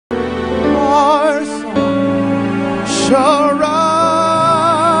shall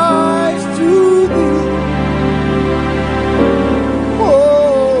rise to thee. Holy,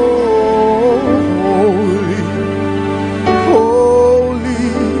 holy,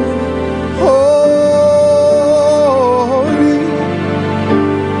 holy,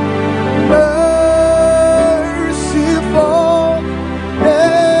 merciful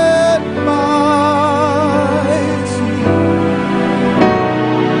and mighty.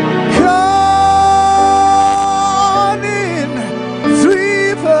 God in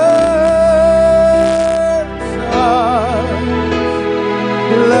three persons,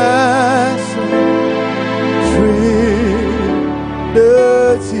 blessed Trinity.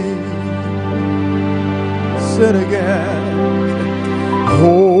 Say it again.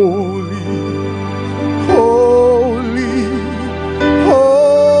 Holy, holy,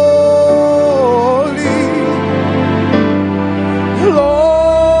 holy,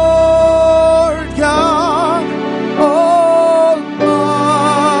 Lord God Almighty.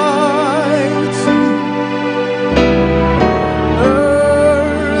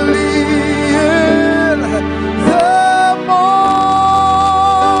 Early in the morning,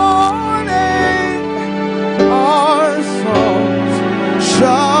 our songs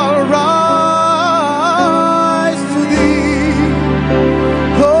shall rise to thee.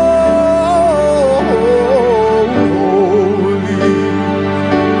 Holy,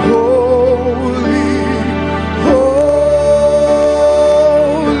 holy,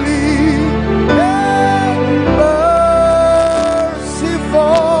 holy, and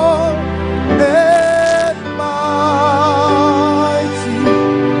merciful and mighty.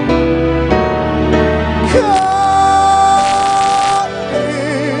 God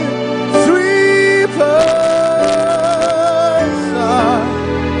in three persons,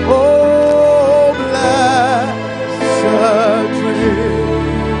 oh blessed Trinity.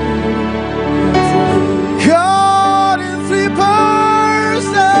 God in three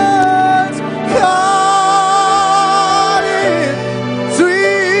persons, God in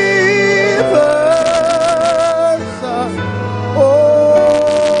three persons,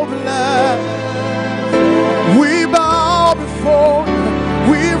 oh blessed. We bow before you,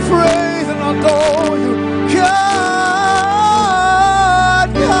 we praise and adore you. God,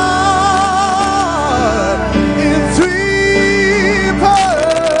 God, in three persons,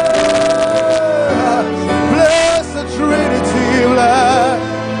 blessed Trinity, blessed.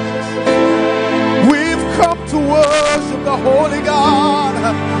 We've come to worship the Holy God,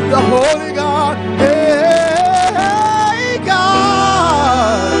 the Holy God. Hey,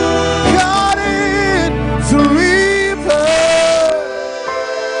 God, God in three persons,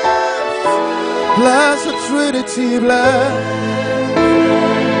 blessed Trinity, blessed.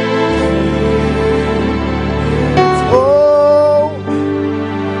 Oh,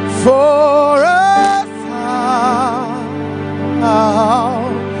 for 1,000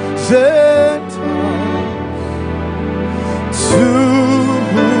 tongues to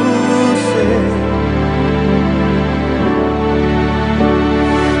say,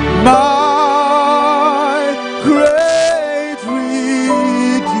 my great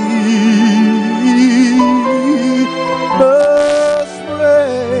Redeemer's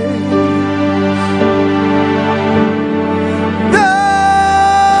praise. The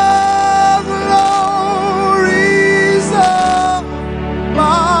glories of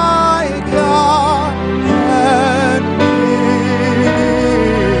my God and King,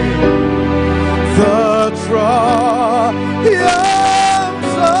 the triumphs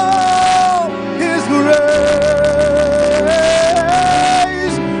of His grace,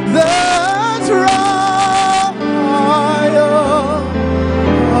 the triumphs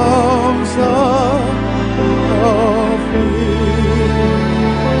of His.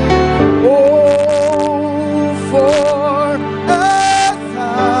 Oh, for 1,000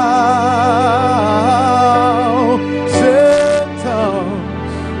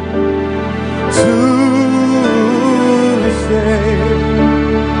 tongues to say,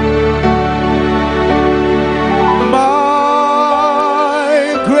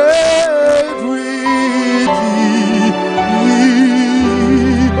 my great Redeemer's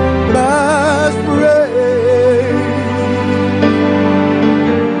praise.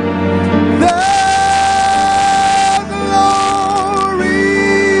 The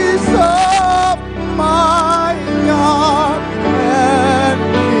glories of my God and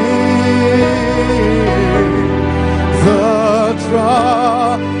King, the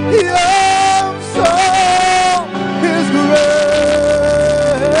triumphs of His grace,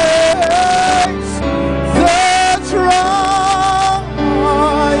 the triumphs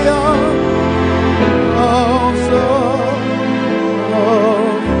of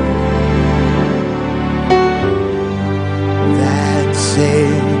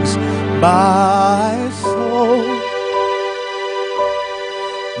my soul,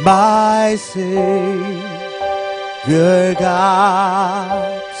 my Savior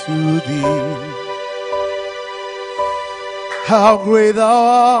God, to thee. How great thou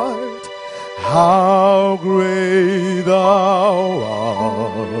art, how great thou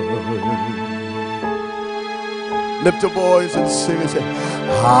art. Lift your voice and sing and say,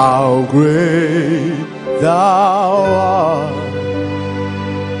 how great thou art.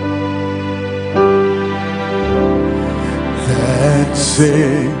 Then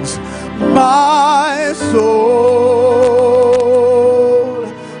sings my soul,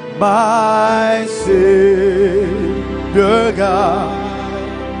 my Savior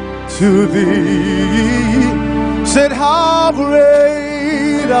God, to thee. Said, how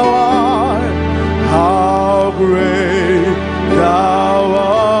great thou art, how great thou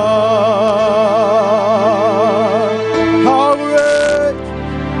art. How great,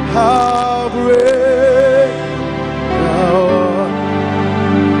 how great thou art.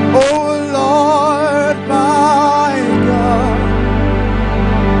 Oh Lord my God,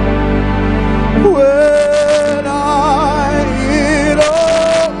 when I in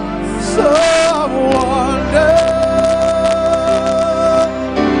awesome wonder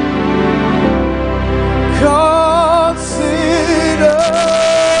consider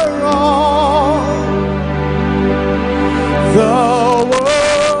all the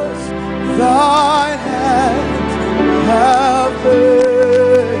works thy hands have made.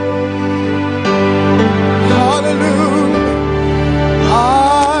 Hallelujah.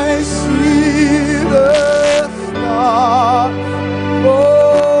 I see the stars.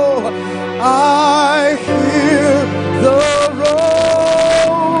 Oh, I hear the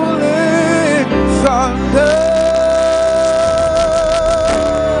rolling thunder.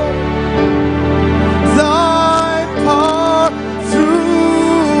 Thy power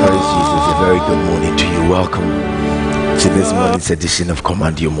through Praise Jesus. A very good morning to you. Welcome to this morning's edition of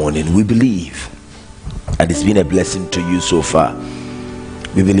Command Your Morning. We believe that it's been a blessing to you so far.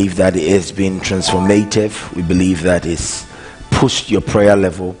 We believe that it has been transformative. We believe that it's pushed your prayer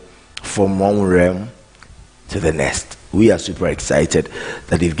level from one realm to the next. We are super excited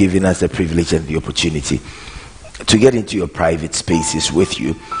that you've given us the privilege and the opportunity to get into your private spaces with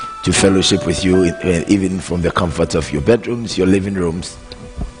you, to fellowship with you, even from the comfort of your bedrooms, your living rooms.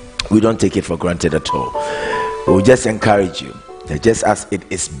 We don't take it for granted at all. We'll just encourage you that just as it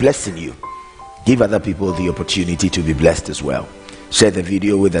is blessing you, give other people the opportunity to be blessed as well. Share the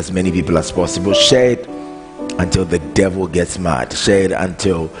video with as many people as possible. Share it until the devil gets mad. Share it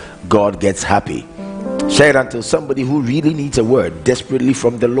until God gets happy. Share it until somebody who really needs a word desperately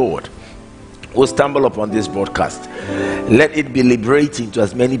from the Lord will stumble upon this broadcast. Let it be liberating to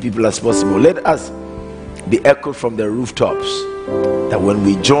as many people as possible. Let us be echoed from the rooftops that when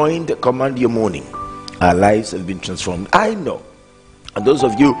we joined Command Your Morning, our lives have been transformed. I know, and those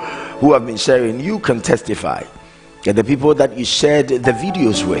of you who have been sharing, you can testify that the people that you shared the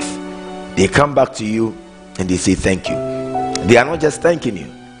videos with, they come back to you and they say thank you. They are not just thanking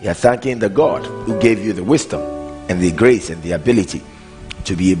you, they are thanking the God who gave you the wisdom and the grace and the ability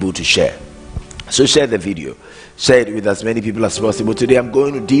to be able to share. So share the video, share it with as many people as possible. Today I'm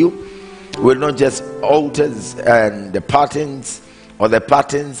going to deal with not just altars and the patterns, or the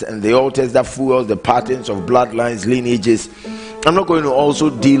patterns and the altars that fuel the patterns of bloodlines, lineages. I'm not going to also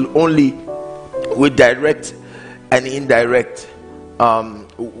deal only with direct and indirect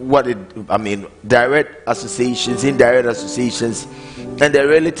direct associations, indirect associations, and the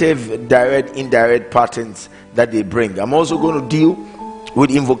relative direct, indirect patterns that they bring. I'm also going to deal with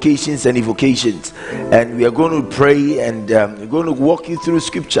invocations and evocations, and we are going to pray, and we're going to walk you through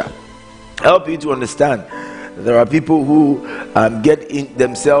scripture, help you to understand. There are people who get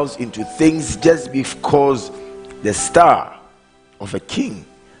themselves into things just because the star of a king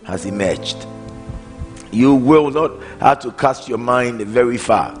has emerged. You will not have to cast your mind very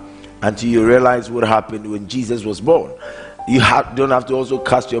far until you realize what happened when Jesus was born. You don't have to also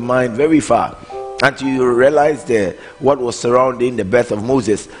cast your mind very far until you realize what was surrounding the birth of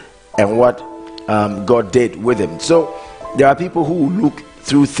Moses and what God did with him. So there are people who look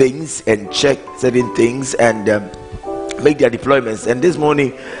through things and check certain things and make their deployments. And this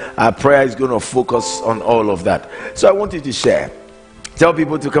morning, our prayer is going to focus on all of that. So I want you to share. Tell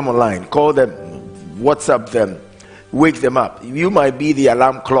people to come online. Call them. WhatsApp them. Wake them up. You might be the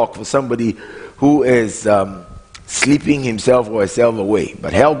alarm clock for somebody who is sleeping himself or herself away.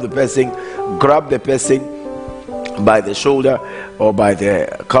 But help the person, grab the person, by the shoulder or by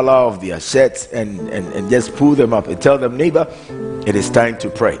the collar of their shirts and just pull them up and tell them, neighbor, it is time to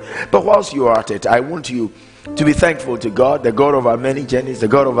pray. But whilst you are at it, I want you to be thankful to God, the God of our many journeys, the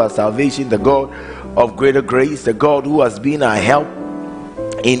God of our salvation, the God of greater grace, the God who has been our help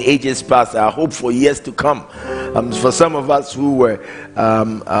in ages past, our hope for years to come. For some of us who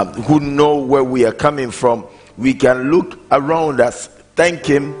know where we are coming from, we can look around us, thank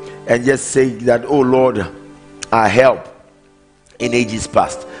Him, and just say that, oh Lord, our help in ages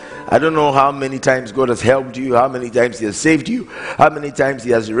past. I don't know how many times God has helped you, how many times He has saved you, how many times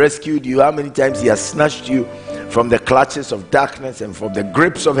He has rescued you, how many times He has snatched you from the clutches of darkness and from the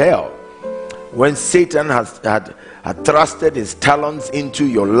grips of hell. When Satan had thrusted his talons into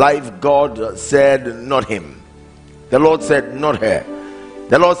your life, God said, not him. The Lord said, not her.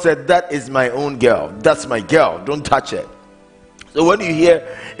 The Lord said, that is my own girl. That's my girl. Don't touch her. So when you hear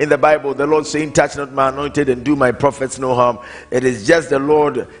in the Bible the Lord saying, touch not my anointed and do my prophets no harm, it is just the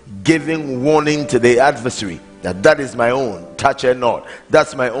Lord giving warning to the adversary that is my own, touch her not.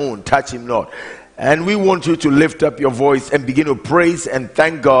 That's my own, touch him not. And we want you to lift up your voice and begin to praise and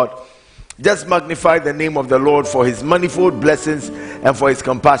thank God. Just magnify the name of the Lord for His manifold blessings and for His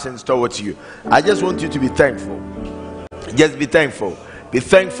compassions towards you. I just want you to be thankful. Just be thankful. Be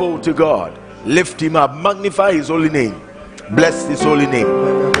thankful to God. Lift Him up. Magnify His holy name. Bless His holy name.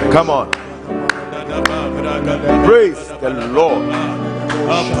 Come on. Praise the Lord.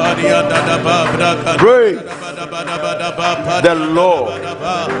 Praise the Lord.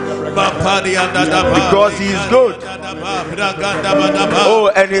 Because He is good. Oh,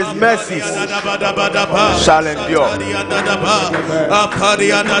 and His mercies shall endure.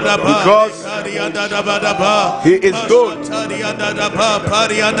 Because He is good,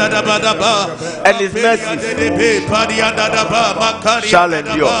 and His mercies shall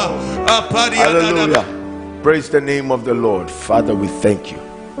endure. Hallelujah. Praise the name of the Lord. Father, we thank you.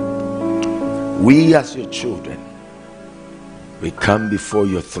 We as your children, we come before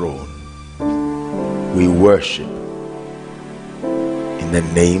your throne. We worship in the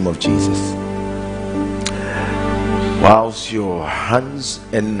name of Jesus. Whilst your hands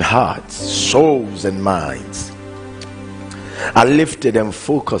and hearts, souls and minds are lifted and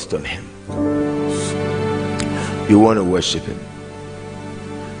focused on Him, you want to worship Him.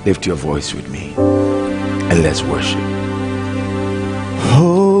 Lift your voice with me and let's worship.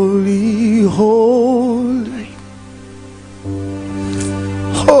 Holy, holy,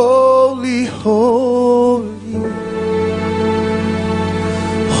 holy, holy,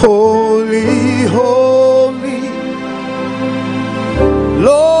 holy, holy,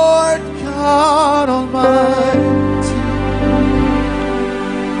 Lord God Almighty,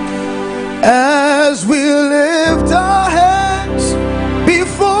 as we lift our hands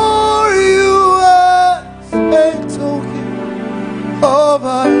before you as a token of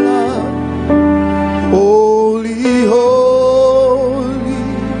our love. Holy, holy,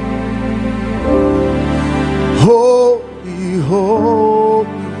 holy, holy.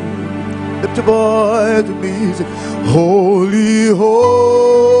 Lift your voice to music. Holy,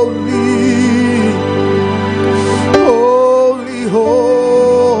 holy, holy,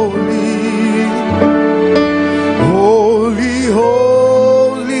 holy, holy,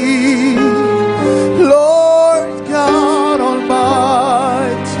 holy, Lord God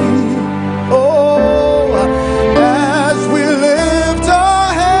Almighty. Oh, as we lift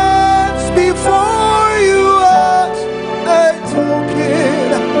our hands before you as a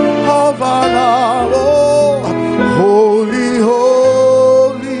token of our love. Oh, holy,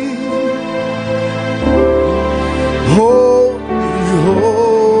 holy, holy,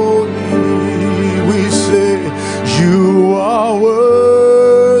 holy, we say you are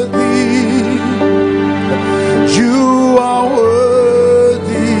worthy, you are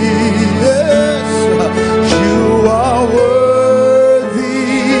worthy, yes, you are worthy,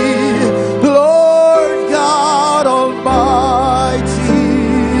 Lord God Almighty,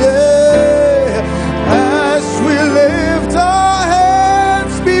 yeah. As we lift our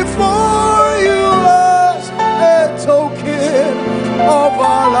hands before you as a token of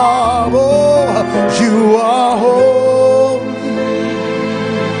our love, oh, you are holy,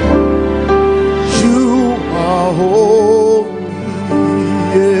 you are holy,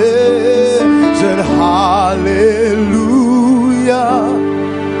 yes, and hallelujah,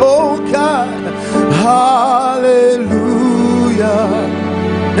 oh God, hallelujah,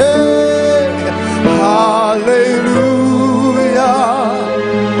 hey, hallelujah,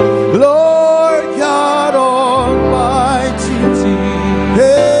 Lord God Almighty,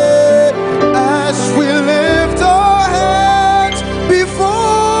 hey, as we lift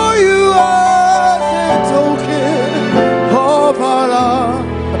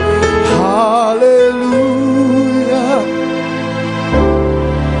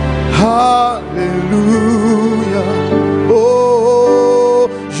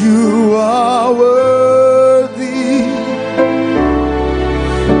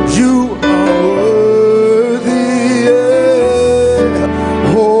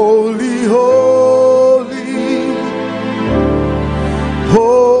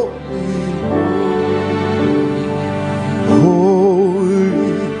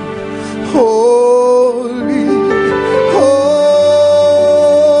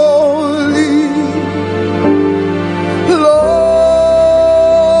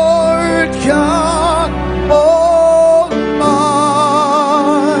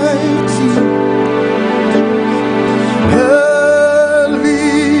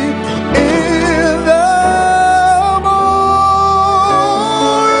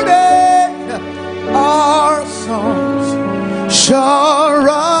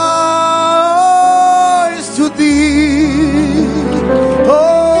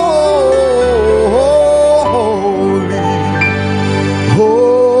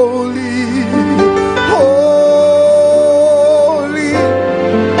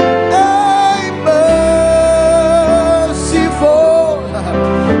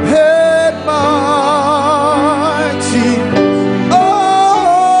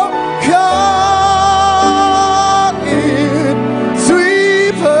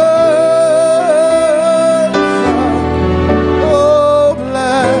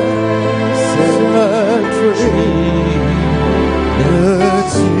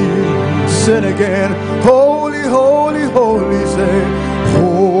Sing again. Holy, holy, holy. Say,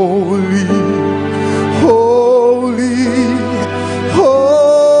 holy, holy,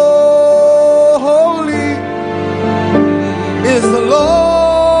 holy is the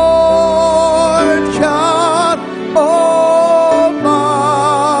Lord God Almighty.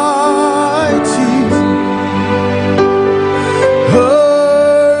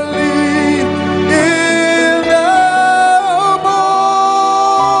 Early in the morning,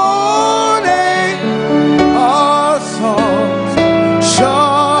 our songs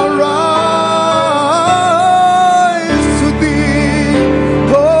shall rise to thee.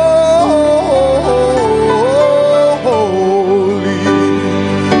 Oh, holy,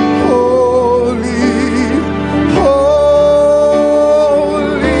 holy, holy,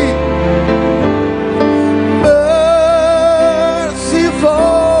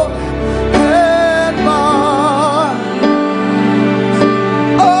 merciful and mighty.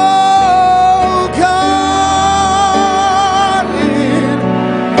 Oh God, in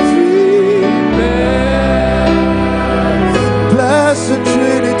three blessed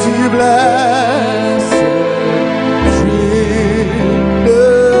Trinity, blessed Trinity,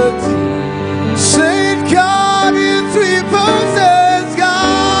 Saint God in three persons,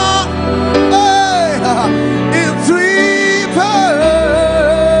 God, hey, in three persons,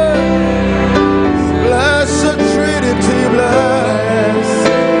 blessed Trinity, blessed.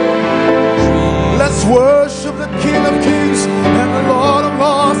 Let's worship the King of Kings and the Lord of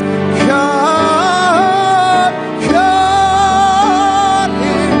Lords. God, God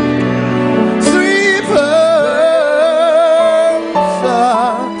in three persons,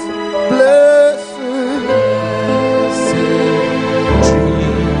 blessed.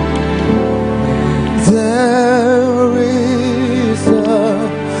 There is a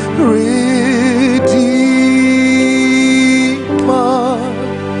Redeemer,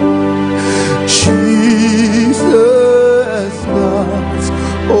 Jesus, God's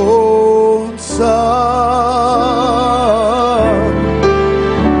own Son,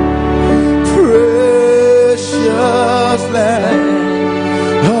 precious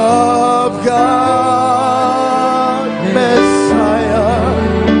Lamb of God, Messiah.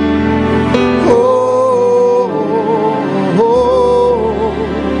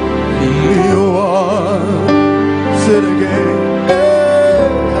 You are. Say it again.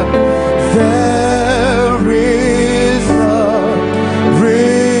 There is a Redeemer,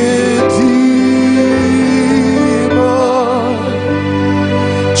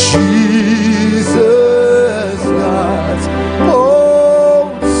 Jesus, God's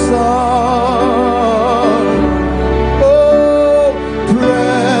own Son. Oh,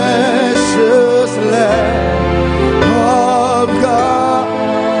 precious Lamb of God,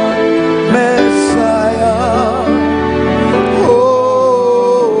 Messiah.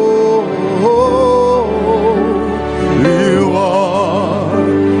 You are.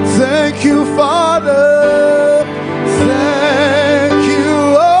 Thank you, Father. Thank you,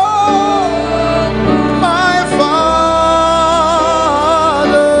 oh, my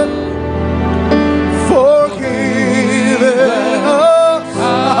Father, for giving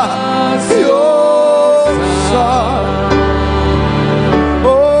us your Son.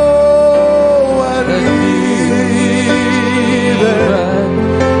 Oh, and leaving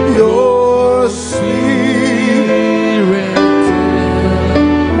your Spirit,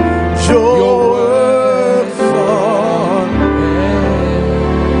 your works on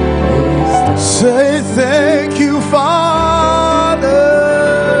earth. Say thank you, Father.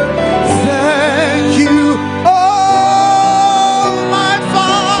 Thank you, oh, my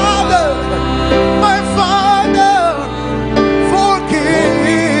Father, for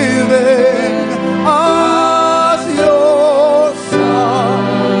giving us your Son.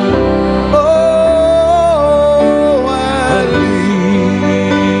 Oh, and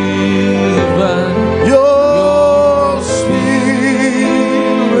leaving your Spirit,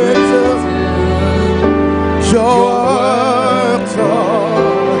 your works on.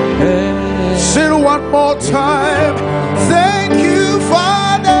 Say it one more time. Thank you,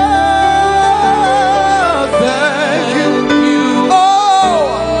 Father. Thank you. Oh,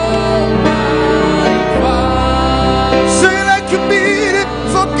 say it like you mean it.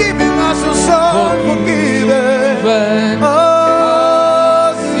 For giving us your Son. For giving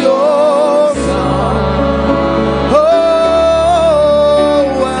us your Son. Oh,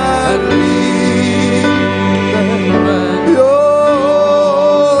 and leaving your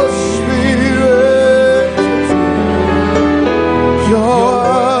Spirit, your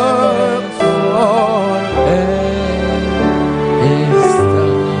works on earth.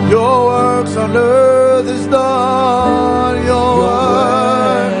 Your works on earth is done. Your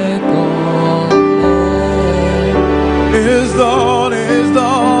work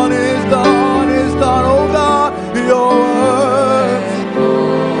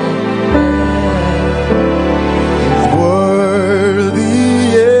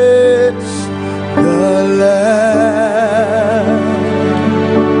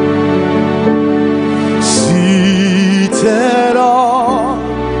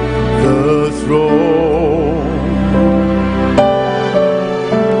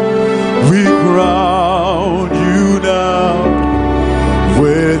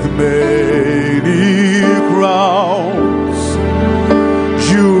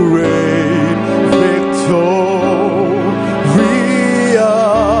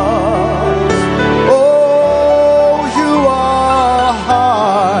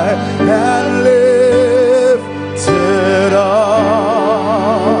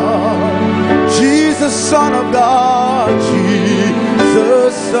Son of God,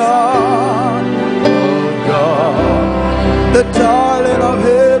 Jesus, Son of God, the darling of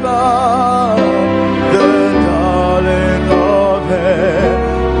heaven, the darling of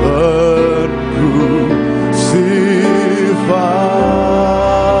heaven, crucified.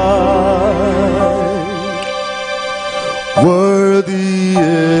 Worthy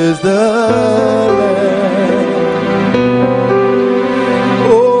is the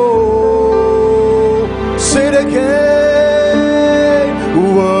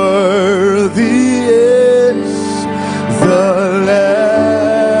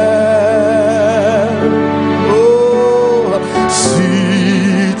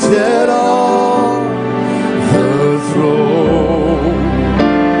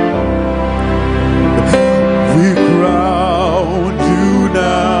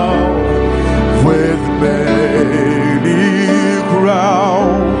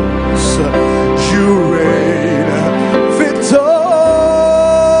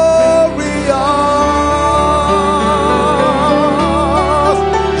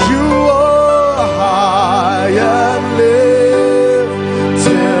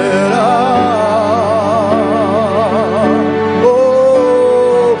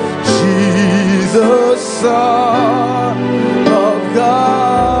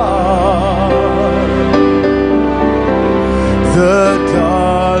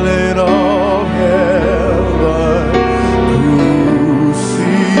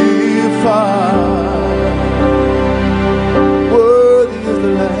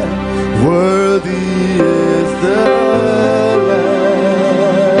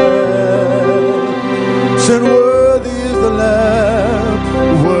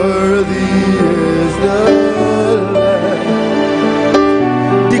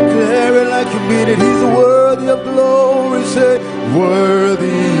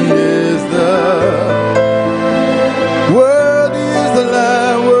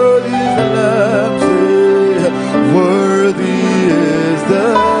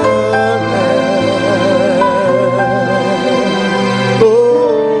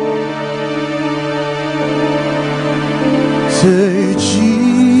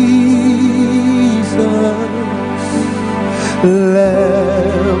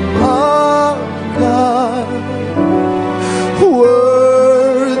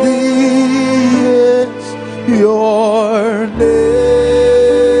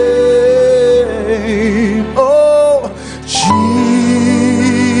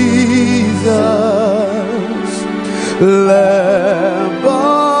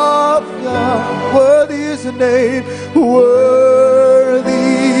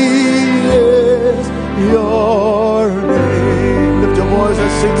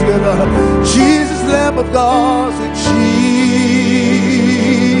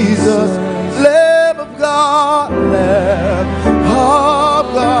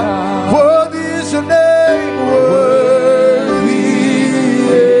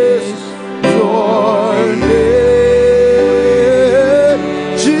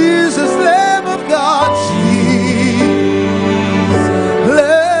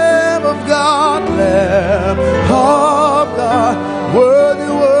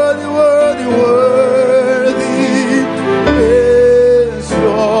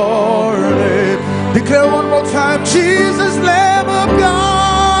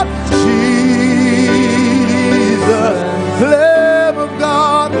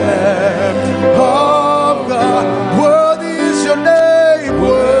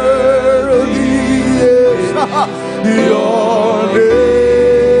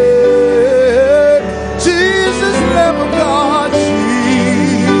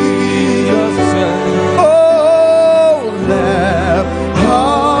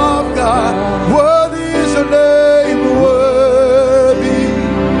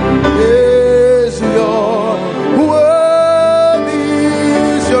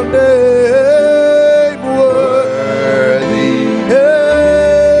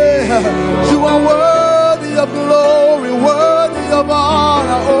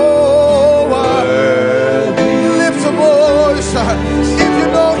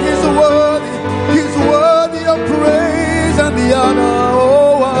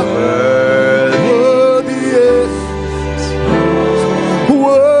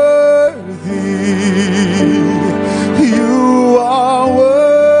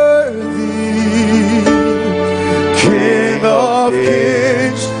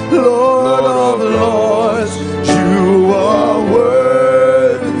Lord of Lords, you are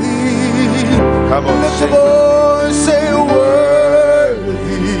worthy.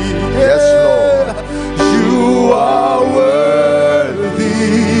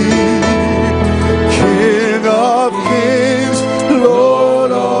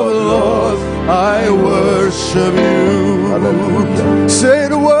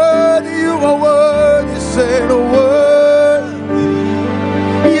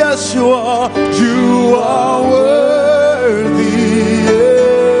 Yes, you are. You are worthy.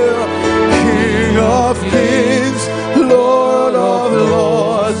 Yeah. King of kings, Lord of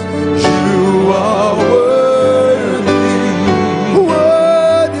lords. You are worthy.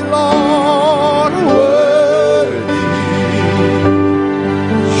 Worthy, Lord, worthy.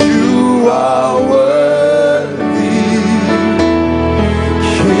 You are worthy.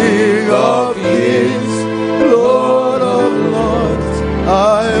 King of kings, Lord of lords,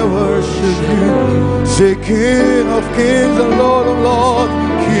 I worship you. Say, King of kings and Lord of lords.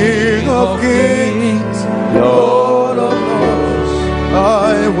 King of kings, Lord of lords,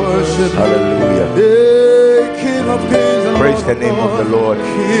 I worship you. Hallelujah. Hey, King of kings and Praise Lord the name of the Lord.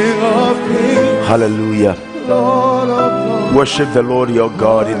 King of kings, Hallelujah. Lord of lords. Worship the Lord your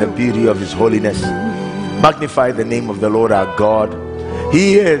God in the beauty of his holiness. Magnify the name of the Lord our God.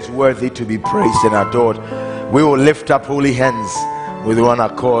 He is worthy to be praised and adored. We will lift up holy hands with one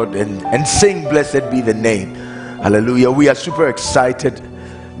accord and sing, blessed be the name. Hallelujah. We are super excited.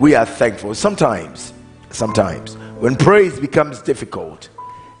 We are thankful. Sometimes when praise becomes difficult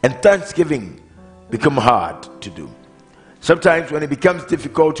and thanksgiving become hard to do, sometimes when it becomes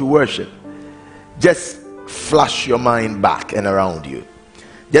difficult to worship, just flash your mind back and around you.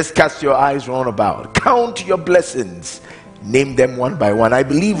 Just cast your eyes round about. Count your blessings. Name them one by one. I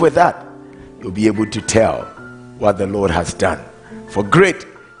believe with that, you'll be able to tell what the Lord has done. For great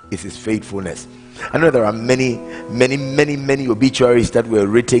is his faithfulness. I know there are many obituaries that were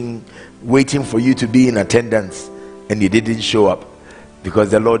written, waiting for you to be in attendance, and you didn't show up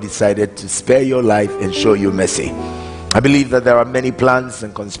because the Lord decided to spare your life and show you mercy. I believe that there are many plans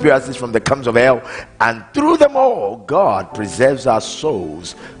and conspiracies from the camps of hell, and through them all, God preserves our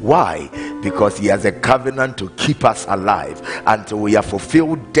souls. Why? Because he has a covenant to keep us alive until we have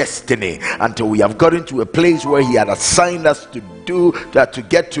fulfilled destiny, until we have gotten to a place where he had assigned us to do, to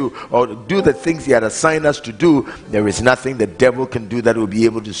get to, or do the things he had assigned us to do. There is nothing the devil can do that will be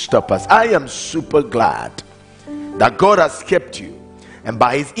able to stop us. I am super glad that God has kept you, and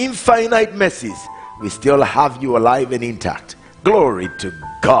by his infinite mercies, we still have you alive and intact. Glory to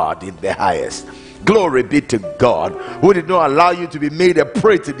God in the highest. Glory be to God who did not allow you to be made a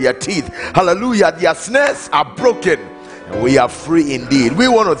prey to their teeth. Hallelujah. Their snares are broken and we are free indeed. We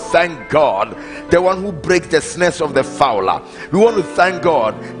want to thank God, the one who breaks the snares of the fowler. We want to thank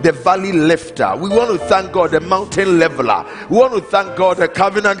God, the valley lifter. We want to thank God, the mountain leveler. We want to thank God, the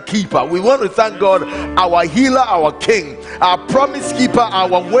covenant keeper. We want to thank God, our healer, our king, our promise keeper,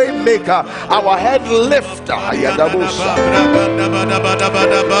 our way maker, our head lifter.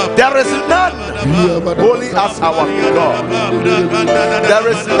 There is none holy as our God. There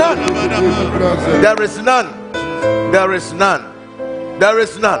is none. There is none. There is none. There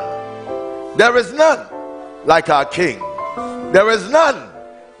is none. There is none like our king. There is none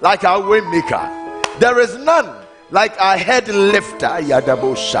like our way maker. There is none like our head lifter.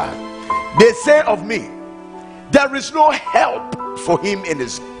 Yadabosha. They say of me, there is no help for him in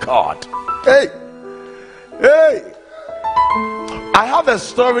his God. Hey, I have a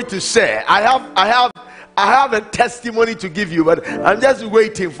story to say. I have a testimony to give you, but I'm just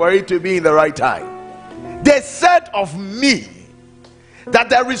waiting for it to be in the right time. They said of me that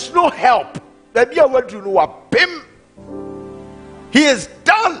there is no help. He is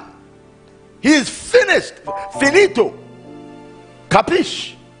done. He is finished. Finito.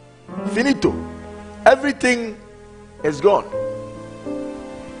 Capiche? Finito. Everything is gone.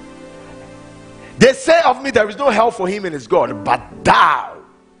 They say of me there is no help for him in his God, but thou,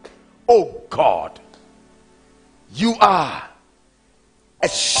 O God, you are a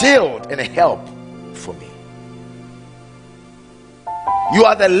shield and a help for me. You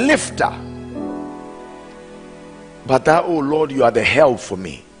are the lifter, but thou, O Lord, you are the help for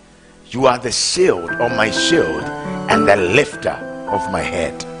me. You are the shield on my shield and the lifter of my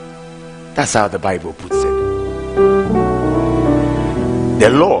head. That's how the Bible puts it. The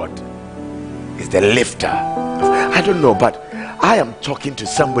Lord is the lifter. I don't know, but I am talking to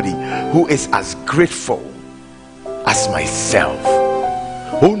somebody who is as grateful as myself,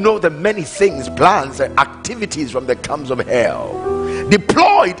 who know the many things, plans and activities from the camps of hell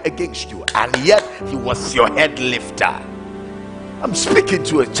deployed against you, and yet he was your head lifter. I'm speaking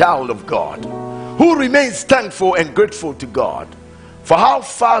to a child of God who remains thankful and grateful to God for how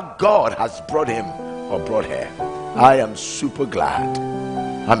far God has brought him or brought her. I am super glad.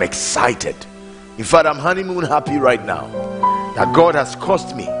 I'm excited. In fact, I'm honeymoon happy right now that God has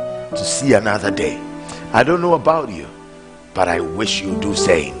caused me to see another day. I don't know about you, but I wish you do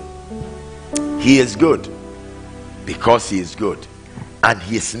same. He is good because he is good, and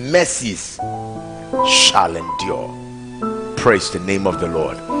his mercies shall endure. Praise the name of the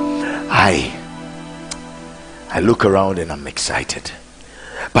Lord. I look around and I'm excited.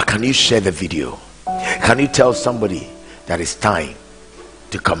 But can you share the video? Can you tell somebody that it's time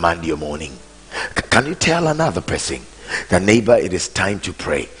to command your morning? Can you tell another person that, neighbor, it is time to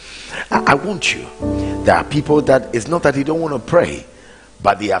pray? I want you. There are people that it's not that they don't want to pray,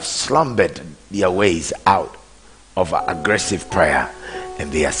 but they have slumbered their ways out of aggressive prayer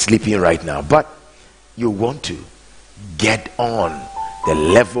and they are sleeping right now. But you want to get on the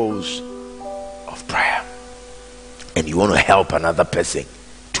levels of prayer and you want to help another person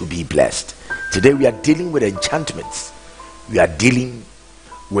to be blessed. Today we are dealing with enchantments. We are dealing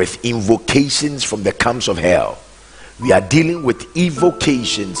with invocations from the camps of hell. We are dealing with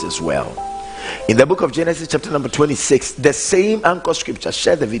evocations as well. In the book of Genesis chapter number 26, the same anchor scripture,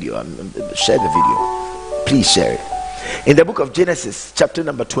 share the video, please share it. In the book of Genesis chapter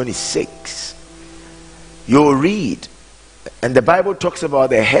number 26, you'll read, and the Bible talks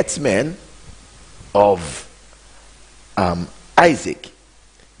about the headsman of Isaac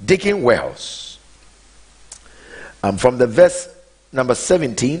digging wells. From the verse number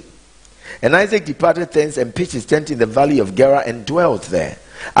 17, and Isaac departed thence and pitched his tent in the valley of Gerar and dwelt there.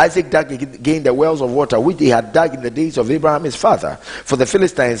 Isaac dug again the wells of water which he had dug in the days of Abraham his father, for the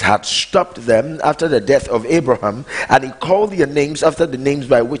Philistines had stopped them after the death of Abraham, and he called their names after the names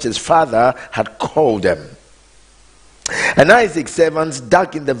by which his father had called them. And Isaac's servants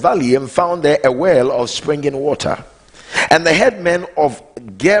dug in the valley and found there a well of springing water. And the headmen of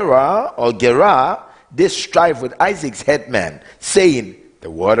Gerar did strive with Isaac's headman, saying, the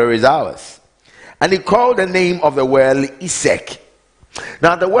water is ours. And he called the name of the well Esek.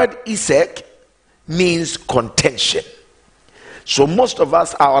 Now the word Esek means contention. So most of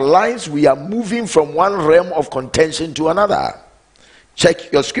us, our lives, we are moving from one realm of contention to another.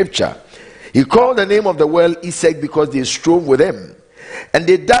 Check your scripture. He called the name of the well Esek because they strove with him. And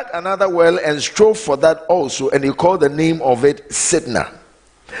they dug another well and strove for that also, and he called the name of it Sitnah.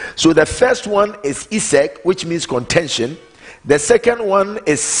 So the first one is Esek, which means contention. The second one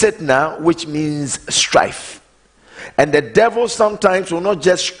is Sitnah, which means strife. And the devil sometimes will not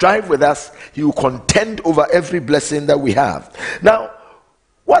just strive with us, he will contend over every blessing that we have. Now,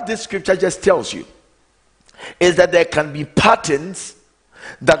 what this scripture just tells you is that there can be patterns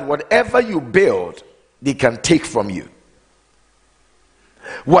that whatever you build, they can take from you.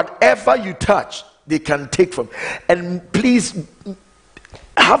 Whatever you touch, they can take from. And please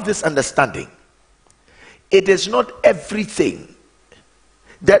have this understanding. It is not everything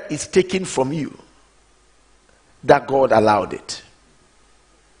that is taken from you that God allowed it.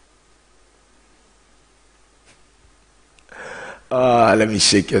 Let me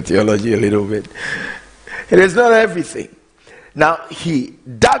shake your theology a little bit. It is not everything. Now, he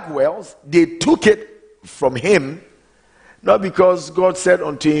dug wells, they took it from him, not because God said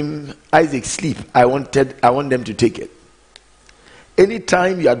unto him, Isaac, sleep. I want them to take it.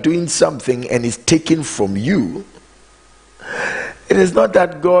 Anytime you are doing something and it's taken from you, it is not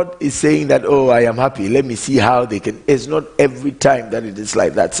that God is saying that, oh, I am happy, let me see how they can. It's not every time that it is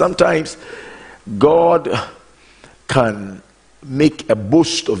like that. Sometimes God can make a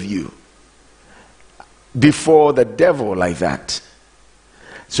boast of you before the devil like that,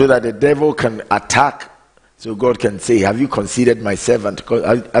 so that the devil can attack. So God can say, have you considered my servant?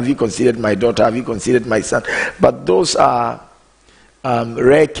 Have you considered my daughter? Have you considered my son? But those are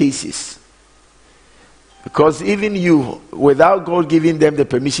rare cases, because even you, without God giving them the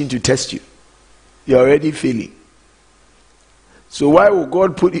permission to test you, you're already failing. So why would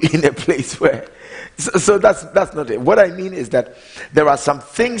God put you in a place where so that's not it. What I mean is that there are some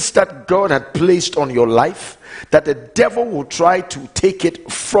things that God had placed on your life that the devil will try to take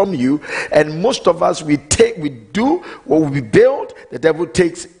it from you, and most of us, we do what we build, the devil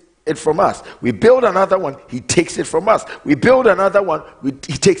takes it from us. We build another one, he takes it from us. We build another one,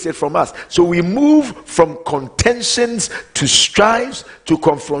 he takes it from us. So we move from contentions to strives to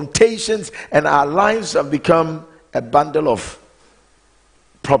confrontations, and our lives have become a bundle of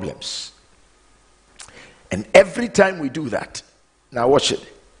problems. And every time we do that, now watch it,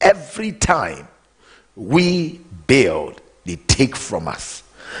 every time we build, they take from us.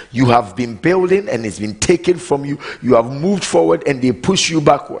 You have been building and it's been taken from you. You have moved forward and they push you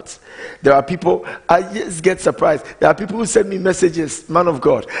backwards. There are people, I just get surprised. There are people who send me messages, man of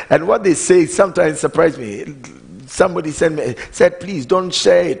God, and what they say sometimes surprise me. Somebody said, please don't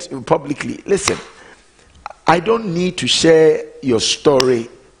share it publicly. Listen, I don't need to share your story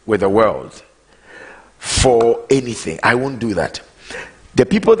with the world for anything. I won't do that. The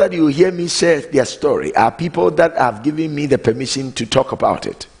people that you hear me share their story are people that have given me the permission to talk about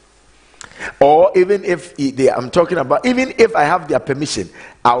it. Or even if I'm talking about, even if I have their permission,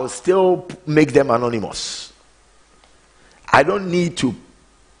 I will still make them anonymous. I don't need to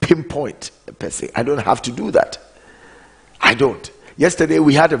pinpoint a person. I don't have to do that. I don't. Yesterday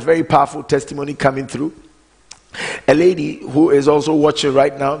we had a very powerful testimony coming through. A lady who is also watching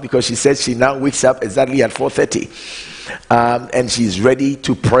right now, because she says she now wakes up exactly at 4:30, and she's ready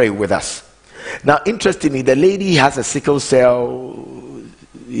to pray with us. Now, interestingly, the lady has a sickle cell.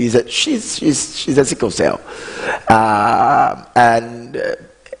 She's a sickle cell, and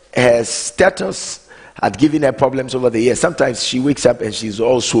her status had given her problems over the years. Sometimes she wakes up and she's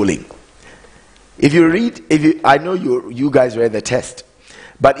all swollen. I know you guys read the test,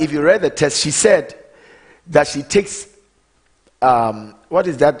 but if you read the test, she said that she takes what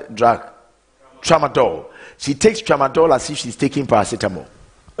is that drug? Tramadol. She takes tramadol as if she's taking paracetamol.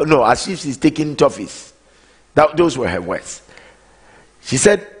 No, as if she's taking toffees. Those were her words. She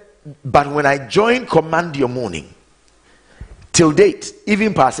said, but when I join Command Your Morning, till date,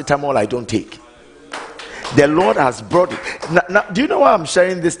 even paracetamol I don't take. The Lord has brought it. Now, do you know why I'm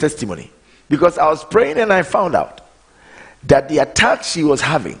sharing this testimony? Because I was praying and I found out that the attack she was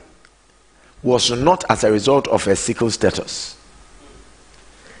having was not as a result of her sickle status.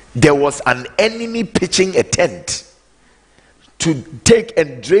 There was an enemy pitching a tent to take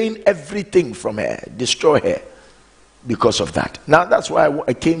and drain everything from her, destroy her because of that. Now that's why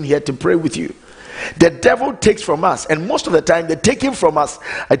I came here to pray with you. The devil takes from us, and most of the time they take him from us.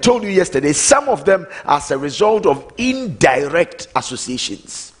 I told you yesterday, some of them as a result of indirect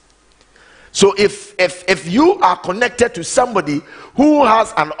associations. So if you are connected to somebody who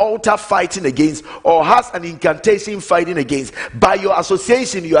has an altar fighting against, or has an incantation fighting against, by your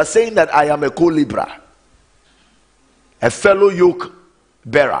association you are saying that I am a co-laborer, a fellow yoke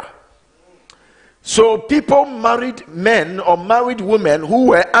bearer. So people married men or married women who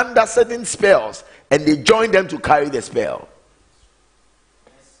were under certain spells, and they joined them to carry the spell.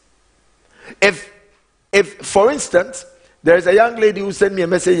 If for instance, there is a young lady who sent me a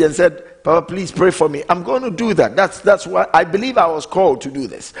message and said, Papa, please pray for me. I'm going to do that. That's why I believe I was called to do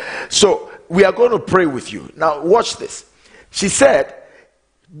this. So we are going to pray with you. Now watch this. She said,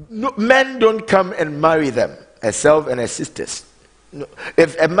 no, men don't come and marry them, herself and her sisters. No.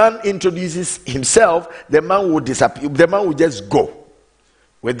 If a man introduces himself, the man will disappear. The man will just go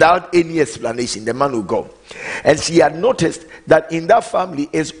without any explanation. The man will go. And she had noticed that in that family,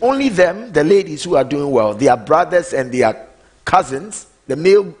 it's only them, the ladies, who are doing well. Their brothers and their cousins, the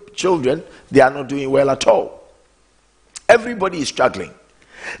male children, they are not doing well at all. Everybody is struggling.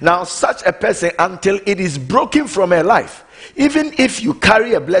 Now, such a person, until it is broken from her life, even if you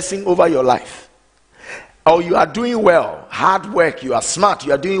carry a blessing over your life, or you are doing well, hard work, you are smart,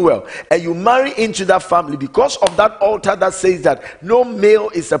 you are doing well, and you marry into that family, because of that altar that says that no male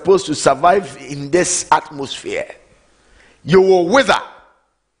is supposed to survive in this atmosphere, you will wither.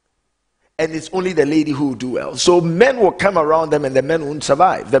 And it's only the lady who will do well. So men will come around them and the men won't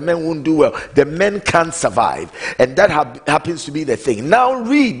survive. The men won't do well. The men can't survive. And that happens to be the thing. Now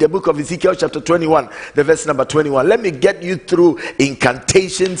read the book of Ezekiel chapter 21, the verse number 21. Let me get you through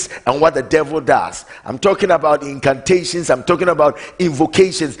incantations and what the devil does. I'm talking about incantations. I'm talking about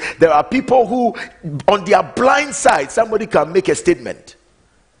invocations. There are people who, on their blind side, somebody can make a statement.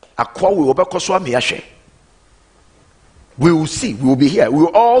 We will see, we will be here, we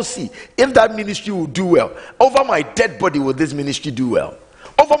will all see if that ministry will do well. Over my dead body will this ministry do well.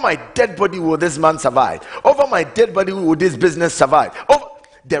 Over my dead body will this man survive. Over my dead body will this business survive.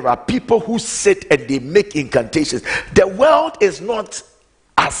 There are people who sit and they make incantations. The world is not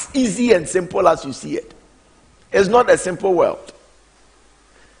as easy and simple as you see it. It's not a simple world.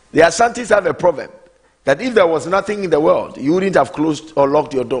 The Ashantis have a proverb that if there was nothing in the world, you wouldn't have closed or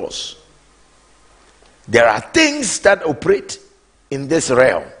locked your doors. There are things that operate in this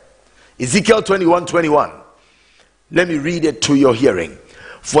realm. Ezekiel 21:21. Let me read it to your hearing.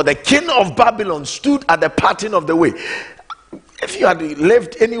 For the king of Babylon stood at the parting of the way. If you had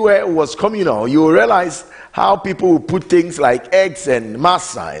lived anywhere it was communal, you will realize how people will put things like eggs and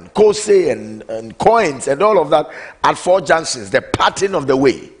masa and kose and coins and all of that at 4 junctions, the parting of the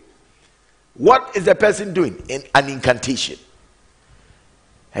way. What is the person doing? An incantation.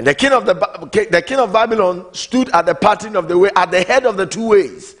 And the king of Babylon stood at the parting of the way, at the head of the 2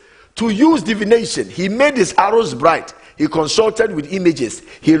 ways, to use divination. He made his arrows bright. He consulted with images.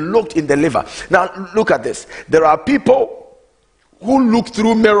 He looked in the liver. Now look at this. There are people who look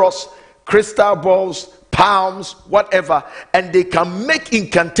through mirrors, crystal balls, palms, whatever, and they can make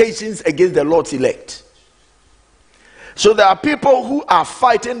incantations against the Lord's elect. So there are people who are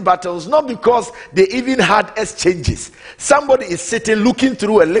fighting battles not because they even had exchanges. Somebody is sitting looking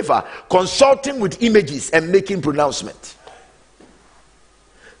through a lever, consulting with images and making pronouncements.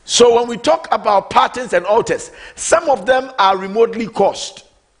 So when we talk about patterns and altars, some of them are remotely caused.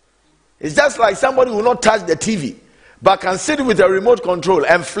 It's just like somebody will not touch the TV, but can sit with a remote control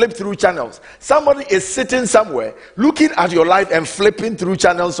and flip through channels. Somebody is sitting somewhere, looking at your life and flipping through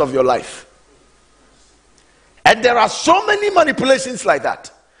channels of your life. And there are so many manipulations like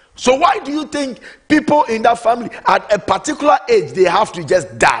that. So why do you think people in that family at a particular age, they have to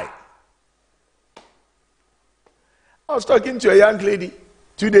just die? I was talking to a young lady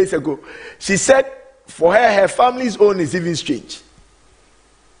 2 days ago. She said for her family's own is even strange.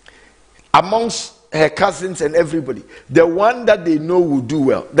 Amongst her cousins and everybody, the one that they know will do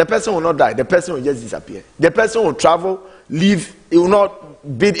well, the person will not die, the person will just disappear. The person will travel, leave, he will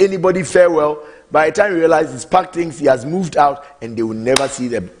not bid anybody farewell. By the time he realizes he's packed things, he has moved out, and they will never see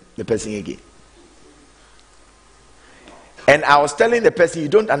the person again. And I was telling the person, you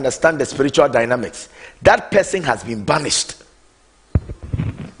don't understand the spiritual dynamics. That person has been banished.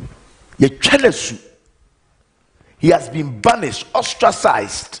 He has been banished,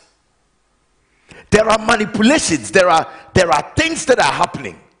 ostracized. There are manipulations. There are things that are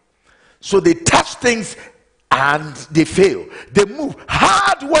happening. So they touch things and they fail. They move.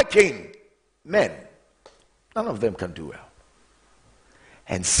 Hard-working men, none of them can do well.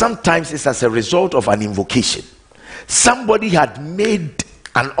 And sometimes it's as a result of an invocation. Somebody had made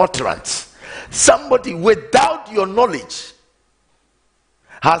an utterance. Somebody without your knowledge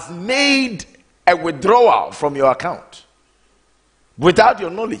has made a withdrawal from your account. Without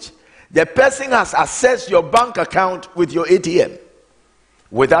your knowledge. The person has accessed your bank account with your ATM.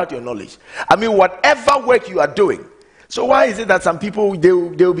 Without your knowledge. I mean, whatever work you are doing. So why is it that some people, they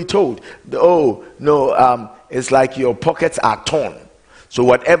will be told, oh, no, it's like your pockets are torn. So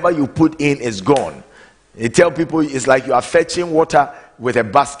whatever you put in is gone. They tell people it's like you are fetching water with a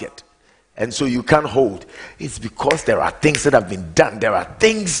basket. And so you can't hold. It's because there are things that have been done. There are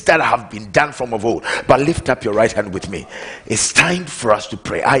things that have been done from of old. But lift up your right hand with me. It's time for us to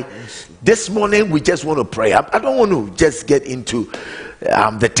pray. This morning we just want to pray. I don't want to just get into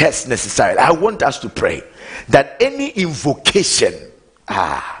the test necessarily. I want us to pray that any invocation,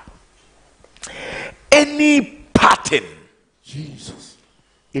 any pattern, Jesus.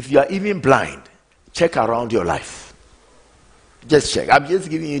 If you are even blind, check around your life. Just check. I'm just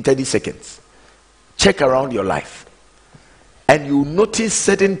giving you 30 seconds. Check around your life. And you notice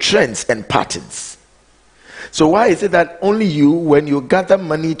certain trends and patterns. So why is it that only you, when you gather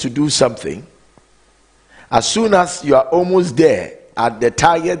money to do something, as soon as you are almost there at the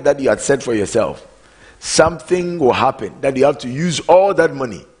target that you had set for yourself, something will happen that you have to use all that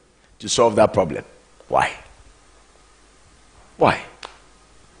money to solve that problem? Why? Why?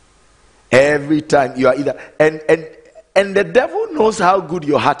 Every time you are either and the devil knows how good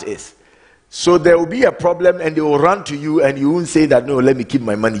your heart is. So there will be a problem and they will run to you and you won't say that, no, let me keep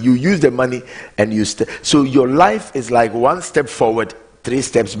my money. You use the money and you so your life is like 1 step forward, 3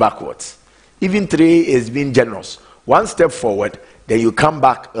 steps backwards. Even 3 is being generous. 1 step forward, then you come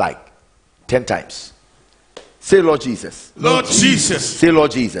back like 10 times. Say, Lord Jesus. Lord Jesus. Say,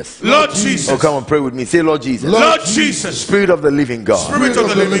 Lord Jesus. Lord Jesus. Oh, come on, pray with me. Say, Lord Jesus. Lord Jesus. Spirit of the living God. Spirit of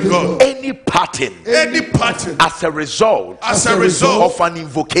the living God. Any pattern. Any pattern. As a result. As a result. Of an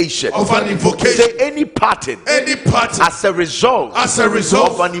invocation. Of an invocation. Say, any pattern. Any pattern. As a result. As a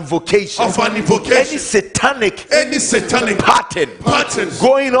result. Of an invocation. Of an invocation. Any satanic. Any satanic pattern. Patterns.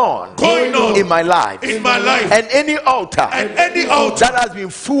 Going on. Going on. In my life. In my life. And any altar. And any altar. That has been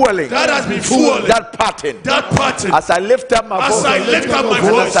fueling. That has been fueling. That pattern. That pattern. As I lift up my voice, and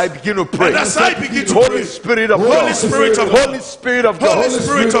as I begin to pray, Holy Spirit of God, Holy Spirit of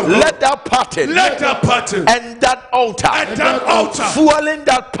God, let that pattern, and that altar, fueling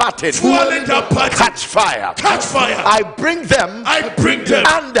that pattern, catch fire. I bring them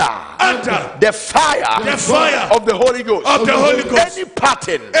under the fire of the Holy Ghost. Any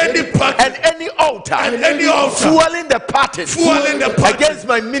pattern, and any altar, fueling the pattern against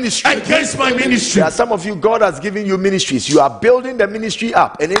my ministry. There are some of you, God has given you ministries. You are building the ministry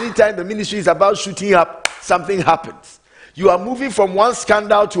up, and anytime the ministry is about shooting up, something happens. You are moving from one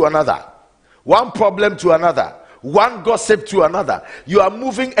scandal to another, one problem to another, one gossip to another. You are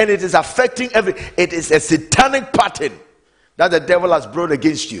moving and it is affecting it is a satanic pattern that the devil has brought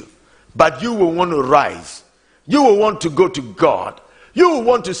against you. But you will want to rise. You will want to go to God. You will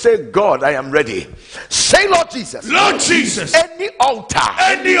want to say, God, I am ready. Say, Lord Jesus. Lord Jesus. Any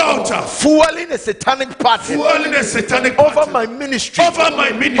altar fueling a satanic pattern over my ministry, over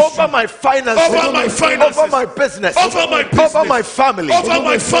my finances, over my business, over my family,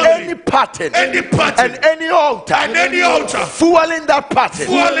 any pattern and any altar fueling that pattern,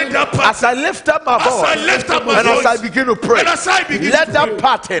 as I lift up my voice and as I begin to pray, let that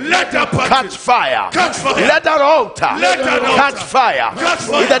pattern catch fire. Let that altar catch fire.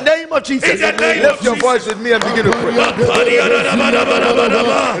 In the name of Jesus, lift your voice with me and begin to pray.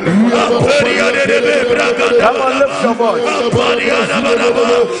 Come on, lift your voice.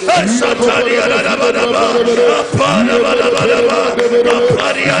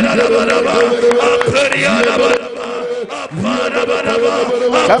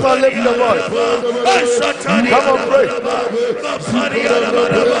 Come on, lift your voice. Come on, pray.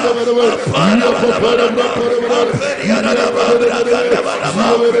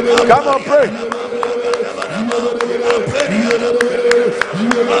 Come on, pray.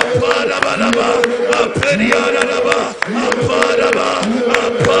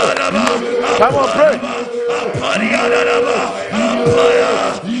 Come on, pray.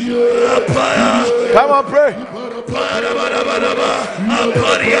 Come on, pray.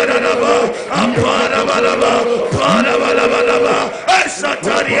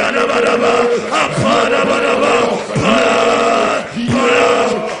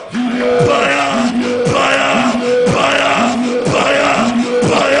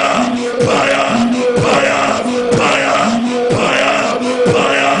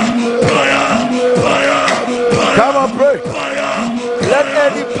 Come on, pray. Let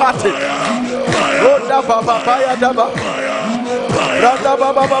any pattern. Ronda baba baya daba. Randa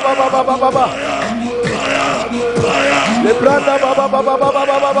baba baba baba baba. Le branda baba baba baba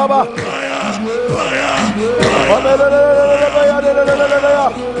baba baba.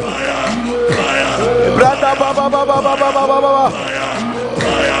 Branda baba baba baba baba.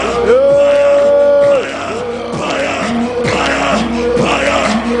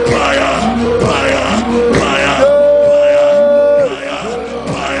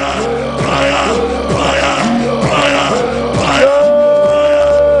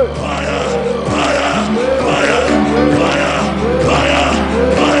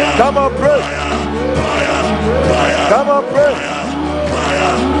 Come on, pray. Come on, pray.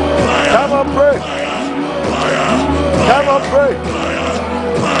 Come on, pray. Come on, pray.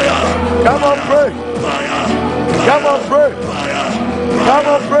 Come on, pray. Come on, pray. Come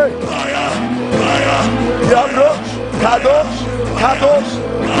on, pray. Yabroch, Kadosh, Kadosh,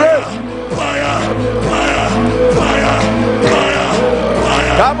 pray.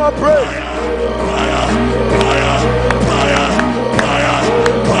 Come on, pray.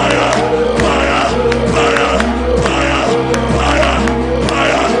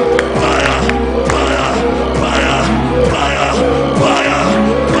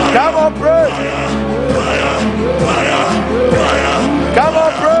 Come on, pray. Come on, pray. Come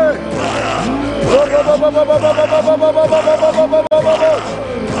on, pray. Come on, pray.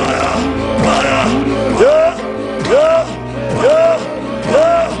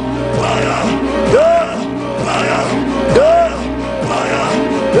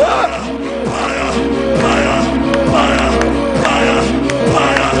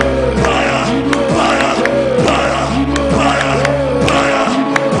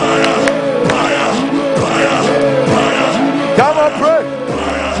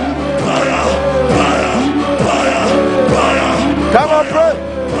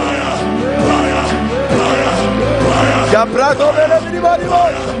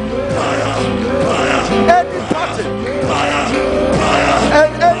 Any pattern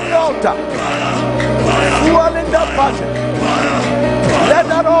and any altar fueling that pattern, let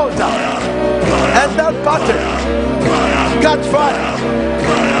that altar and that pattern catch fire.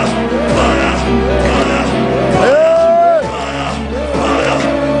 Hey.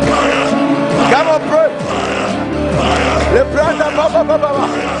 Come on, pray. Le branda baba baba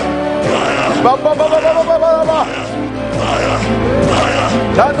baba baba baba baba.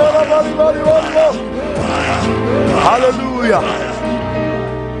 Hallelujah.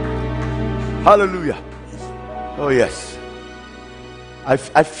 Hallelujah. Oh yes. I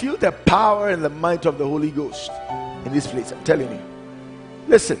feel the power and the might of the Holy Ghost in this place. I'm telling you.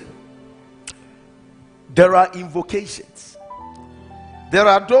 Listen. There are invocations. There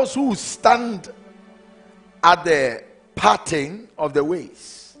are those who stand at the parting of the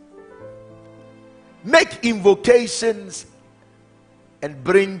ways, make invocations and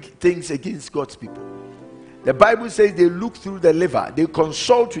bring things against God's people. The Bible says they look through the liver, they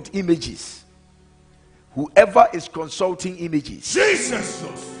consult with images. Whoever is consulting images, Jesus,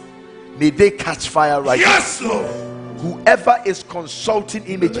 may they catch fire right now. Yes, Lord. Whoever is consulting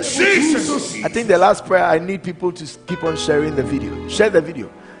images, Jesus. I think the last prayer, I need people to keep on sharing the video. Share the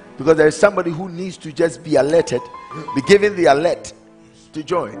video, because there is somebody who needs to just be alerted, be given the alert to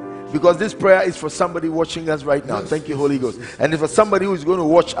join, because this prayer is for somebody watching us right now. Thank you, Holy Ghost. And if for somebody who is going to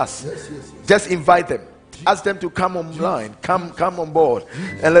watch us, just invite them, ask them to come online, come on board,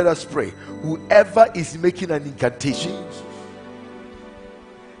 and let us pray. Whoever is making an incantation,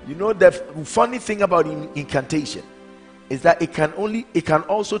 you know, the funny thing about incantation is that it can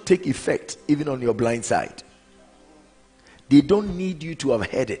also take effect even on your blind side. They don't need you to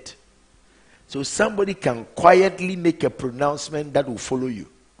have heard it. So somebody can quietly make a pronouncement that will follow you.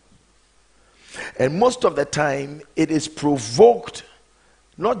 And most of the time, it is provoked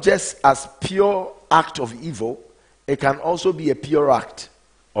not just as pure act of evil, it can also be a pure act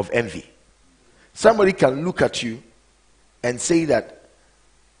of envy. Somebody can look at you and say that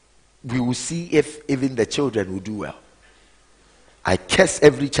we will see if even the children will do well. I curse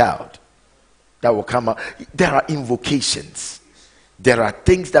every child that will come out. There are invocations. There are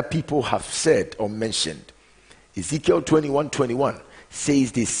things that people have said or mentioned. Ezekiel 21:21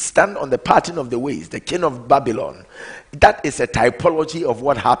 says they stand on the parting of the ways, the king of Babylon. That is a typology of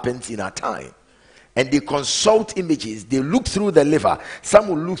what happens in our time. And they consult images. They look through the liver. Some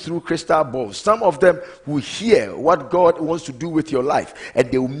will look through crystal balls. Some of them will hear what God wants to do with your life, and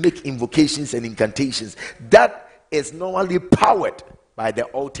they will make invocations and incantations. That is normally powered by the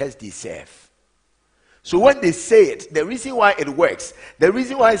altars they serve. So when they say it, the reason why it works, the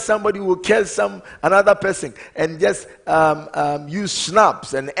reason why somebody will curse another person and just use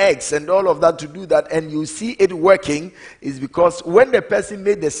snaps and eggs and all of that to do that, and you see it working, is because when the person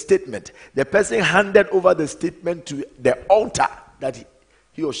made the statement, the person handed over the statement to the altar that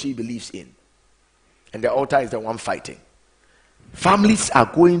he or she believes in, and the altar is the one fighting. Families are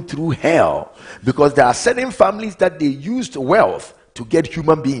going through hell because there are certain families that they used wealth to get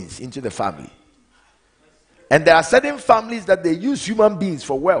human beings into the family. And there are certain families that they use human beings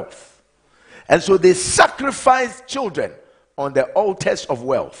for wealth. And so they sacrifice children on the altars of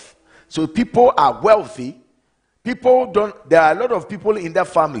wealth. So people are wealthy. There are a lot of people in that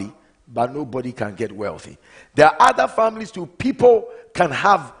family, but nobody can get wealthy. There are other families too. People can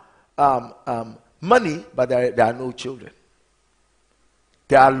have money, but there are no children.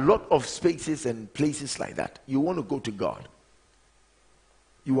 There are a lot of spaces and places like that. You want to go to God.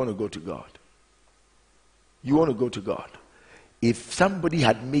 You want to go to God. You want to go to God. If somebody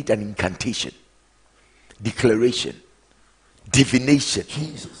had made an incantation, declaration, divination,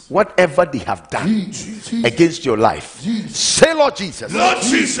 whatever they have done against your life, say, Lord Jesus,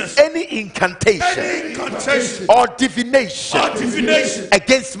 any incantation or divination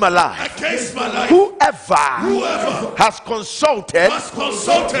against my life, whoever has consulted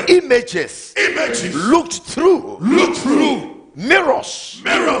images, looked through mirrors,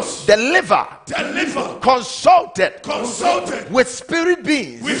 deliver, consulted with spirit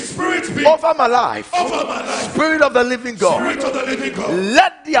beings, over my life, Spirit of the living God,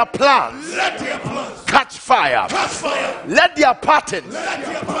 let their plans catch fire, let their patterns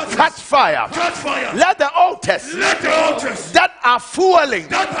catch fire, let the altars that are fueling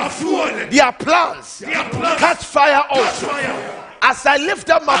their plans catch fire also. As I lift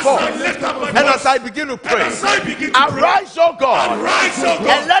up my voice and as I begin to pray, arise, O God,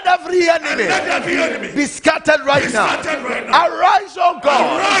 and let every enemy be scattered right now. Arise, O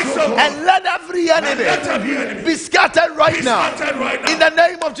God, and let every enemy be scattered right now. In the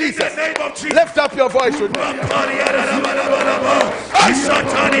name of Jesus, lift up your voice with me. Come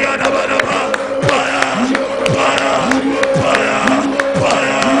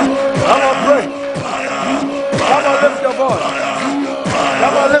on, pray. Come on, lift your voice.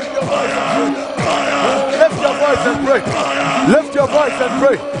 Come on, lift your voice and pray. Lift your voice and pray. Lift your voice and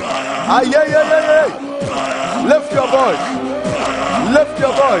pray. Lift your voice. Lift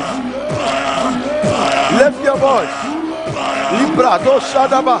your voice. Lift your voice. Libra do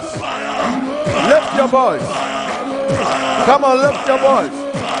Shadabas. Lift your voice. Come on, lift your voice.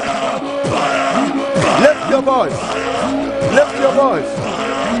 Lift your voice. Lift your voice.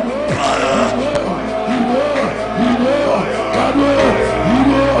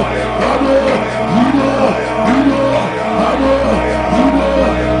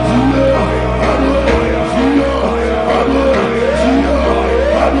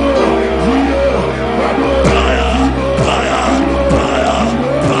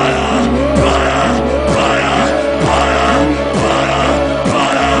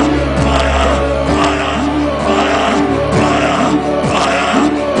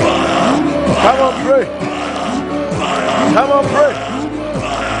 Come on, pray.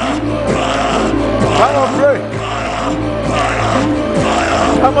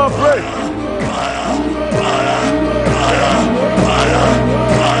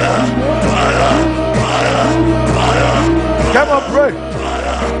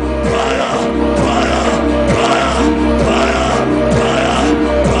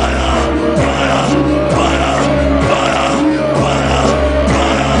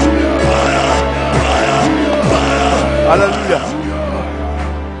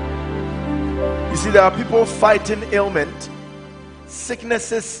 You see, there are people fighting ailment,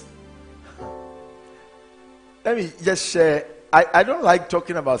 sicknesses. Let me just share. I don't like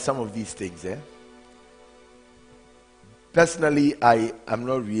talking about some of these things. Personally, I am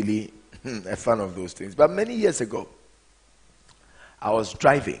not really a fan of those things. But many years ago, I was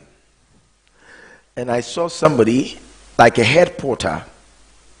driving and I saw somebody, like a head porter,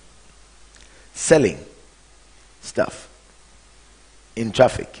 selling stuff in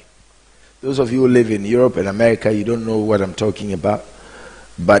traffic. Those of you who live in Europe and America, you don't know what I'm talking about.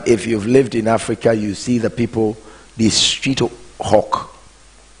 But if you've lived in Africa, you see the people, the street hawk.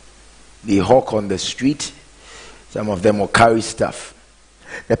 They hawk on the street. Some of them will carry stuff.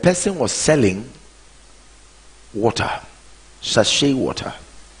 The person was selling water, sachet water.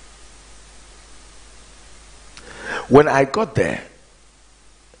 When I got there,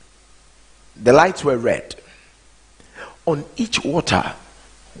 the lights were red. On each water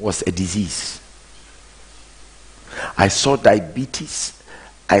was a disease. I saw diabetes,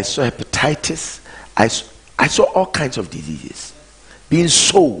 I saw hepatitis, I saw all kinds of diseases being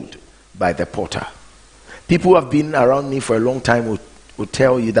sold by the porter. People who have been around me for a long time will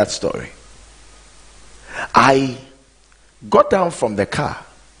tell you that story. I got down from the car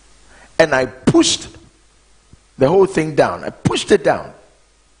and I pushed the whole thing down. I pushed it down.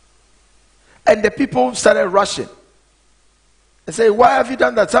 And the people started rushing. I say, why have you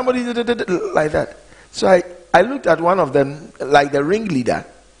done that? Somebody did it like that. So I looked at one of them, like the ringleader,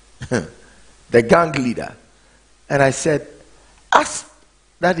 the gang leader. And I said, ask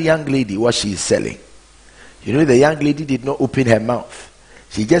that young lady what she is selling. You know, the young lady did not open her mouth.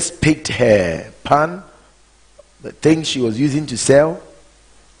 She just picked her pan, the thing she was using to sell,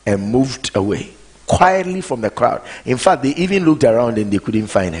 and moved away quietly from the crowd. In fact, they even looked around and they couldn't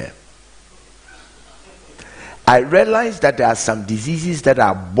find her. I realized that there are some diseases that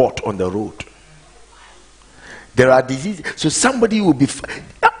are bought on the road. There are diseases. So somebody will be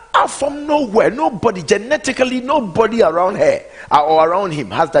from nowhere. Nobody, genetically, nobody around her or around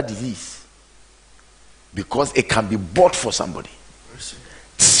him has that disease. Because it can be bought for somebody.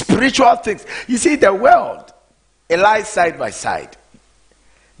 Spiritual things. You see, the world, it lies side by side.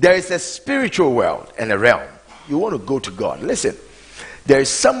 There is a spiritual world and a realm. You want to go to God. Listen, there is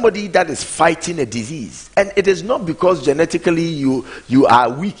somebody that is fighting a disease. And it is not because genetically you are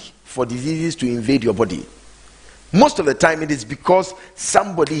weak for diseases to invade your body. Most of the time it is because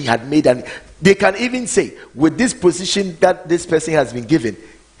somebody had made they can even say, with this position that this person has been given,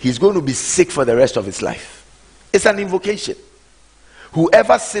 he's going to be sick for the rest of his life. It's an invocation.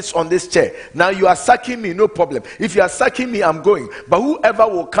 Whoever sits on this chair, now you are sacking me, no problem. If you are sacking me, I'm going. But whoever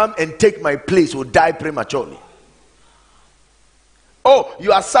will come and take my place will die prematurely. Oh,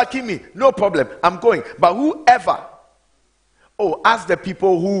 you are sacking me, no problem, I'm going. But whoever, ask the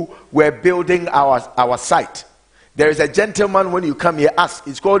people who were building our site. There is a gentleman, when you come here, ask,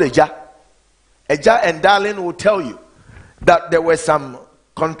 it's called Eja. Eja and Darling will tell you that there were some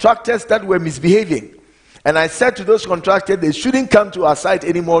contractors that were misbehaving. And I said to those contractors, they shouldn't come to our site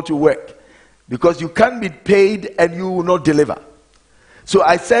anymore to work, because you can't be paid and you will not deliver. So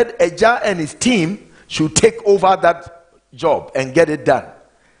I said Eja and his team should take over that job and get it done.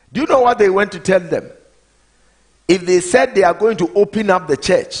 Do you know what they went to tell them? If they said they are going to open up the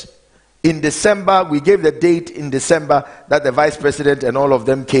church in December, we gave the date in December that the vice president and all of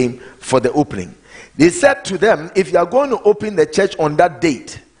them came for the opening. They said to them, if you are going to open the church on that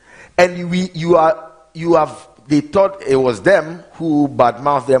date, and they thought it was them who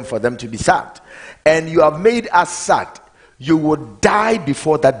badmouthed them for them to be sacked, and you have made us sacked, you would die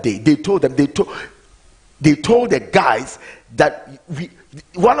before that day. They told them, they told the guys that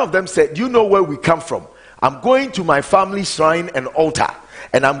one of them said, do you know where we come from? I'm going to my family shrine and altar,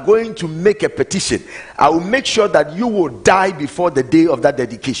 and I'm going to make a petition. I will make sure that you will die before the day of that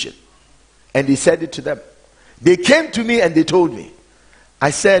dedication. And he said it to them. They came to me and they told me.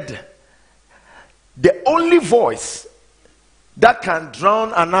 I said, the only voice that can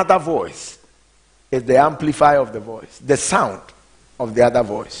drown another voice is the amplifier of the voice, the sound of the other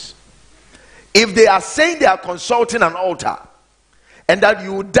voice. If they are saying they are consulting an altar and that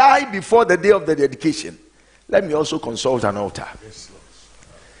you will die before the day of the dedication, let me also consult an altar. Yes,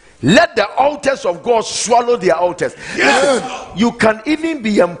 let the altars of God swallow their altars. Yes. You can even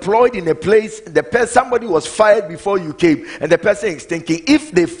be employed in a place, somebody was fired before you came, and the person is thinking,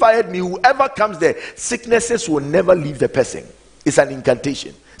 if they fired me, whoever comes there, sicknesses will never leave the person. It's an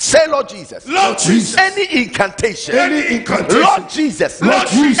incantation. Say, Lord Jesus. Lord Jesus. Any incantation. Any incantation. Lord Jesus. Lord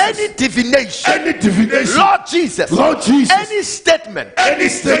Jesus. Any divination. Any divination. Lord Jesus. Lord Jesus. Any statement. Any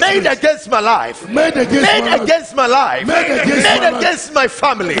statement. Made against my life. Made against my life. Made against my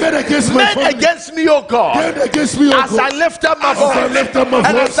family. Made against my family. Made against me, oh God. Made against me, oh as God. I lift up my voice.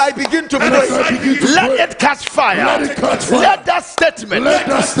 And as I begin to pray. Let it catch fire. Let it catch fire. Let that statement. Let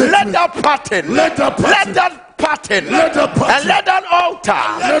that statement. Let that pattern. Let that pattern. Let that pattern. Let that pattern. And let that altar.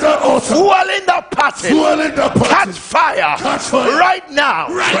 Let that altar. Fueling that pattern. Fueling that pattern. Catch fire. Catch fire. Right now.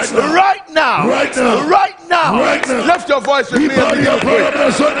 Right now. Right now. Right now. Right now. Right now. Lift your voice with me and begin to pray.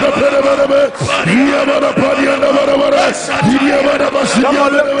 Come on,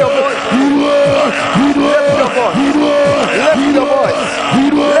 lift your voice. Lift your voice.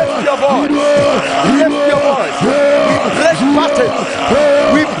 Lift your voice. Lift your voice. Lift your voice.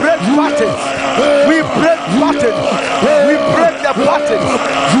 We break patterns. We break patterns. We break the patterns.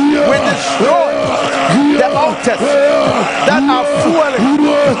 We destroy the altars that are fueling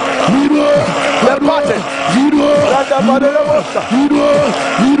the pattern.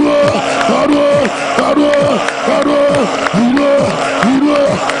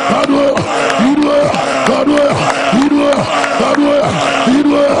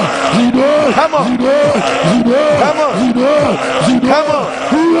 Come on. Come on. Come on. Come on. Come on.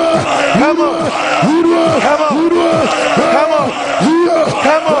 Come on.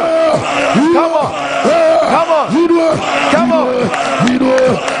 Come on. Come on. Come on. Come on.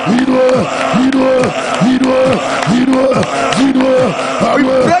 We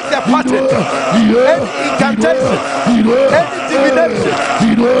break the pattern. Any incantation. Any divination.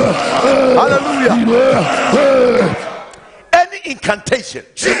 Hallelujah. Any incantation.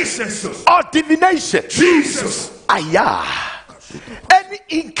 Jesus. Or divination. Jesus. Ayah. Any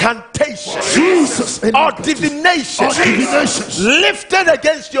incantation. Jesus. Or divination. Lifted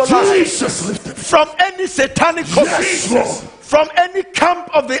against your life. Jesus. Lifted. From any satanic Yes, cause. Lord. From any camp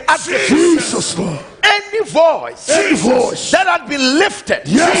of the adversary. Jesus, Lord. Any voice. Any voice. That had been lifted.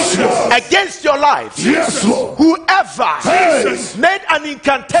 Yes, Lord. Against your life. Yes, Lord. Whoever Jesus. made an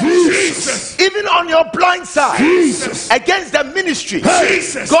incantation. Jesus. Even on your blind side. Jesus. Against the ministry.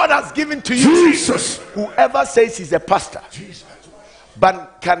 Jesus. God has given to you. Jesus. Whoever says he's a pastor. Jesus.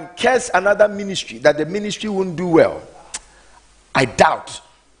 But can curse another ministry that the ministry won't do well. I doubt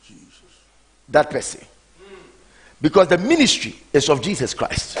that person. Because the ministry is of Jesus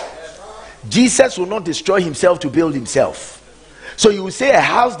Christ. Jesus will not destroy himself to build himself. So you will say a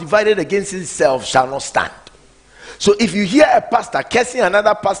house divided against itself shall not stand. So if you hear a pastor cursing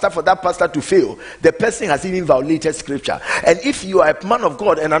another pastor for that pastor to fail, the person has even violated scripture. And if you are a man of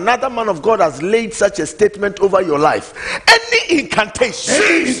God and another man of God has laid such a statement over your life, any incantation,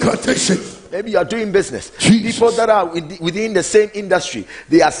 maybe you are doing business. Jesus. People that are within the same industry,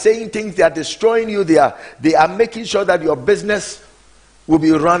 they are saying things, they are destroying you, they are making sure that your business will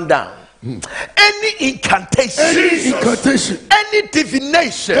be run down. Any incantation, any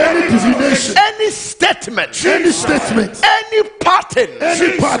divination, any statement, any pattern,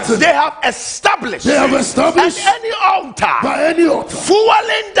 they have established, and any altar,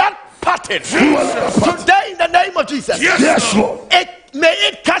 fueling that pattern. Today, in the name of Jesus, Yes, Lord. May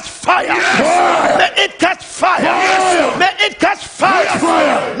it catch fire. May it catch fire. May it catch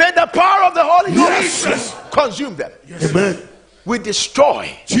fire. May the power of the Holy Ghost consume them. Amen. We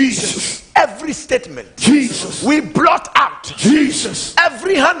destroy Jesus. every statement. Jesus. We blot out Jesus.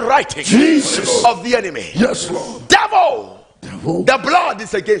 every handwriting Jesus. of the enemy. Yes, Lord. Devil, Devil. the blood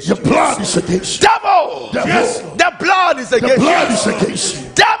is against The you. blood is against you. Devil, Yes. the blood is The against blood you. is against you.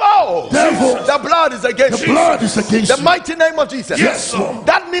 Devil, Devil. the blood is against The you. blood is against The you. mighty name of Jesus. Yes, Lord.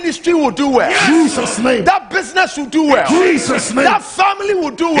 That ministry will do well. Jesus' name. That business will do well. Jesus' name. That family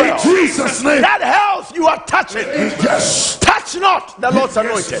will do well. Jesus' name. That health you are touching. Yes. Touch not the Lord's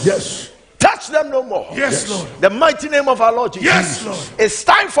anointed. Yes. Touch them no more. Yes, Lord. The mighty name of our Lord Jesus. Yes, Lord. It's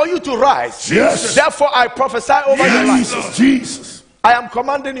time for you to rise. Yes. Therefore, I prophesy over your life. Jesus. Jesus. I am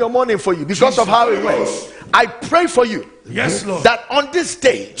commanding your morning for you because of how it went. I pray for you Yes, Lord. that on this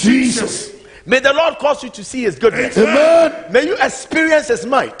day, Jesus. may the Lord cause you to see his goodness. Amen. May you experience his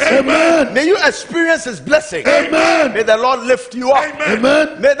might. Amen. May you experience his blessing. Amen. May the Lord lift you up.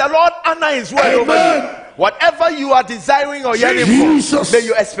 Amen. May the Lord honor his word over Amen. you. Whatever you are desiring or yearning Jesus. for, may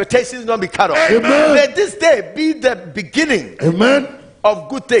your expectations not be cut off. Amen. May this day be the beginning Amen. of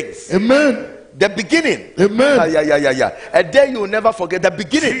good things. Amen. The beginning. Amen. Yeah. A day you will never forget. The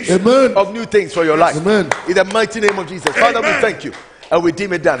beginning Amen. of new things for your life. Amen. In the mighty name of Jesus. Father, we thank you. And we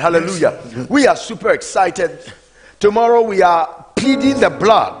deem it done. Hallelujah. We are super excited. Tomorrow we are pleading the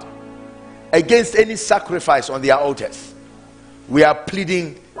blood against any sacrifice on their altars. We are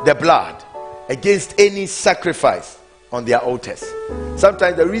pleading the blood against any sacrifice on their altars.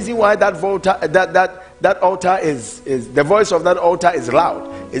 Sometimes the reason why that altar is the voice of that altar is loud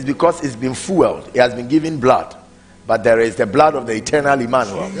is because it's been fueled. It has been given blood. But there is the blood of the eternal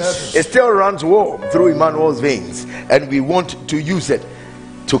Emmanuel. Yes. It still runs warm through Emmanuel's veins, and we want to use it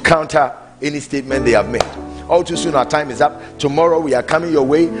to counter any statement they have made. All too soon, our time is up. Tomorrow we are coming your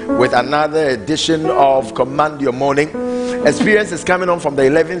way with another edition of Command Your Morning. Experience is coming on from the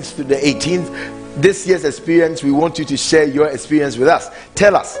 11th to the 18th. This year's experience, we want you to share your experience with us.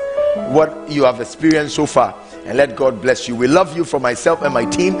 Tell us what you have experienced so far, and let God bless you. We love you. From myself and my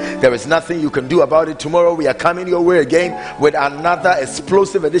team, there is nothing you can do about it. Tomorrow we are coming your way again with another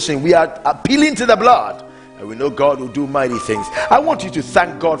explosive edition. We are appealing to the blood, and we know God will do mighty things. I want you to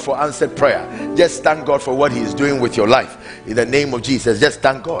thank God for answered prayer. Just thank God for what he is doing with your life. In the name of Jesus, just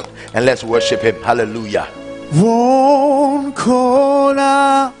thank God and let's worship him. Hallelujah. One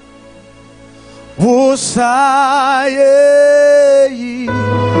corner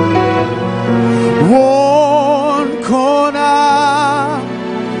one corner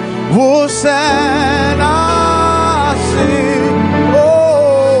was an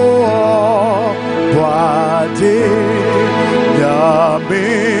Boadi Nyamekye,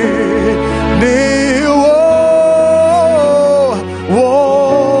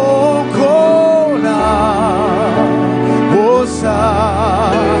 one corner was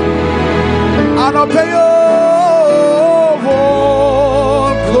an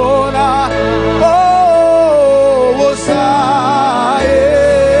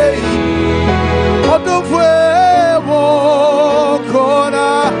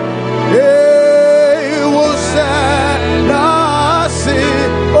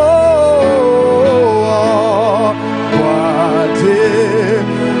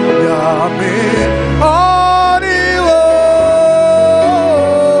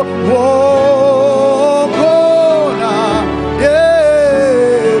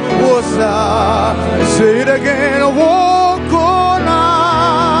say it again, walk on.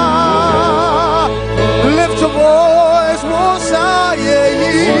 Lift your voice, walk on,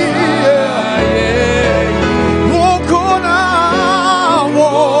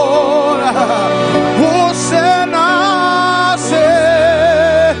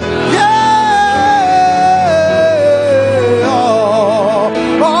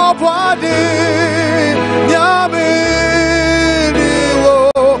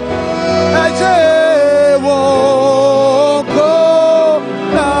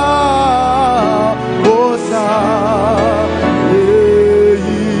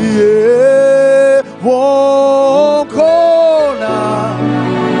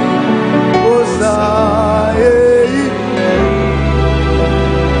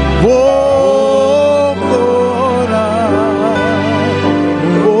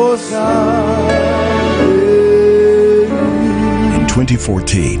 In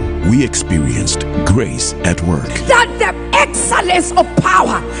 2014, we experienced grace at work. That the excellence of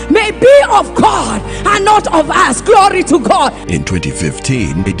power may be of God and not of us. Glory to God. In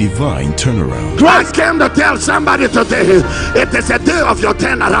 2015, a divine turnaround. Christ came to tell somebody today, it is a day of your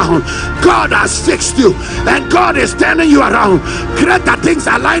turnaround. God has fixed you, and God is turning you around. Greater things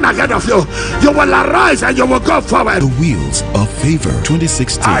are lying ahead of you. You will arise and you will go forward. The wheels of favor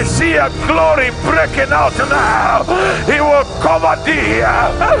 2016. I see a glory breaking out now. He will cover thee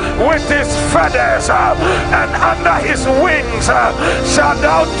with his feathers, and under his wings shall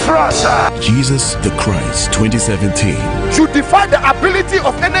thou trust. Jesus the Christ 2017. You defy the ability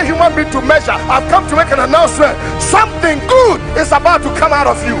of any human being to measure. I've come to make an announcement. Something good is about to come out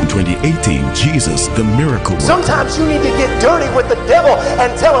of you. In 2018, Jesus the miracle worker. Sometimes you need to get dirty with the devil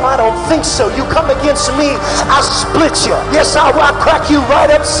and tell him, I don't think so. You come against me, I'll split you. Yes, I'll crack you right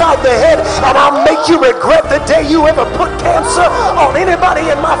upside the head, and I'll make you regret the day you ever put cancer on anybody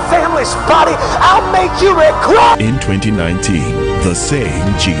in my family's body. I'll make you regret. In 2019, the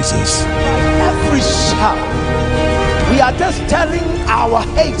same Jesus. Every shout, we are just telling our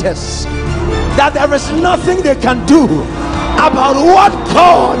haters that there is nothing they can do about what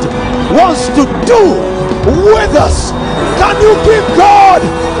God wants to do with us. Can you give God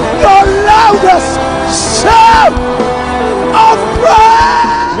your loudest shout of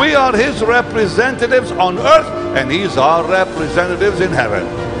praise? We are his representatives on earth, and he's our representatives in heaven.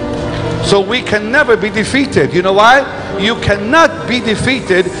 So we can never be defeated. You know why? You cannot be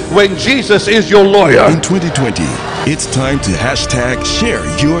defeated when Jesus is your lawyer. In 2020, it's time to hashtag share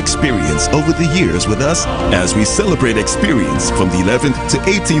your experience over the years with us as we celebrate experience from the 11th to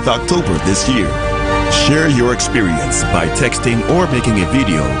 18th October this year. Share your experience by texting or making a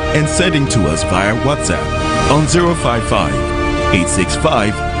video and sending to us via WhatsApp on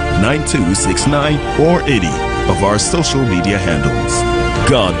 055-865 9269 or 80 of our social media handles.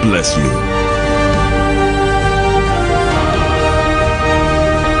 God bless you.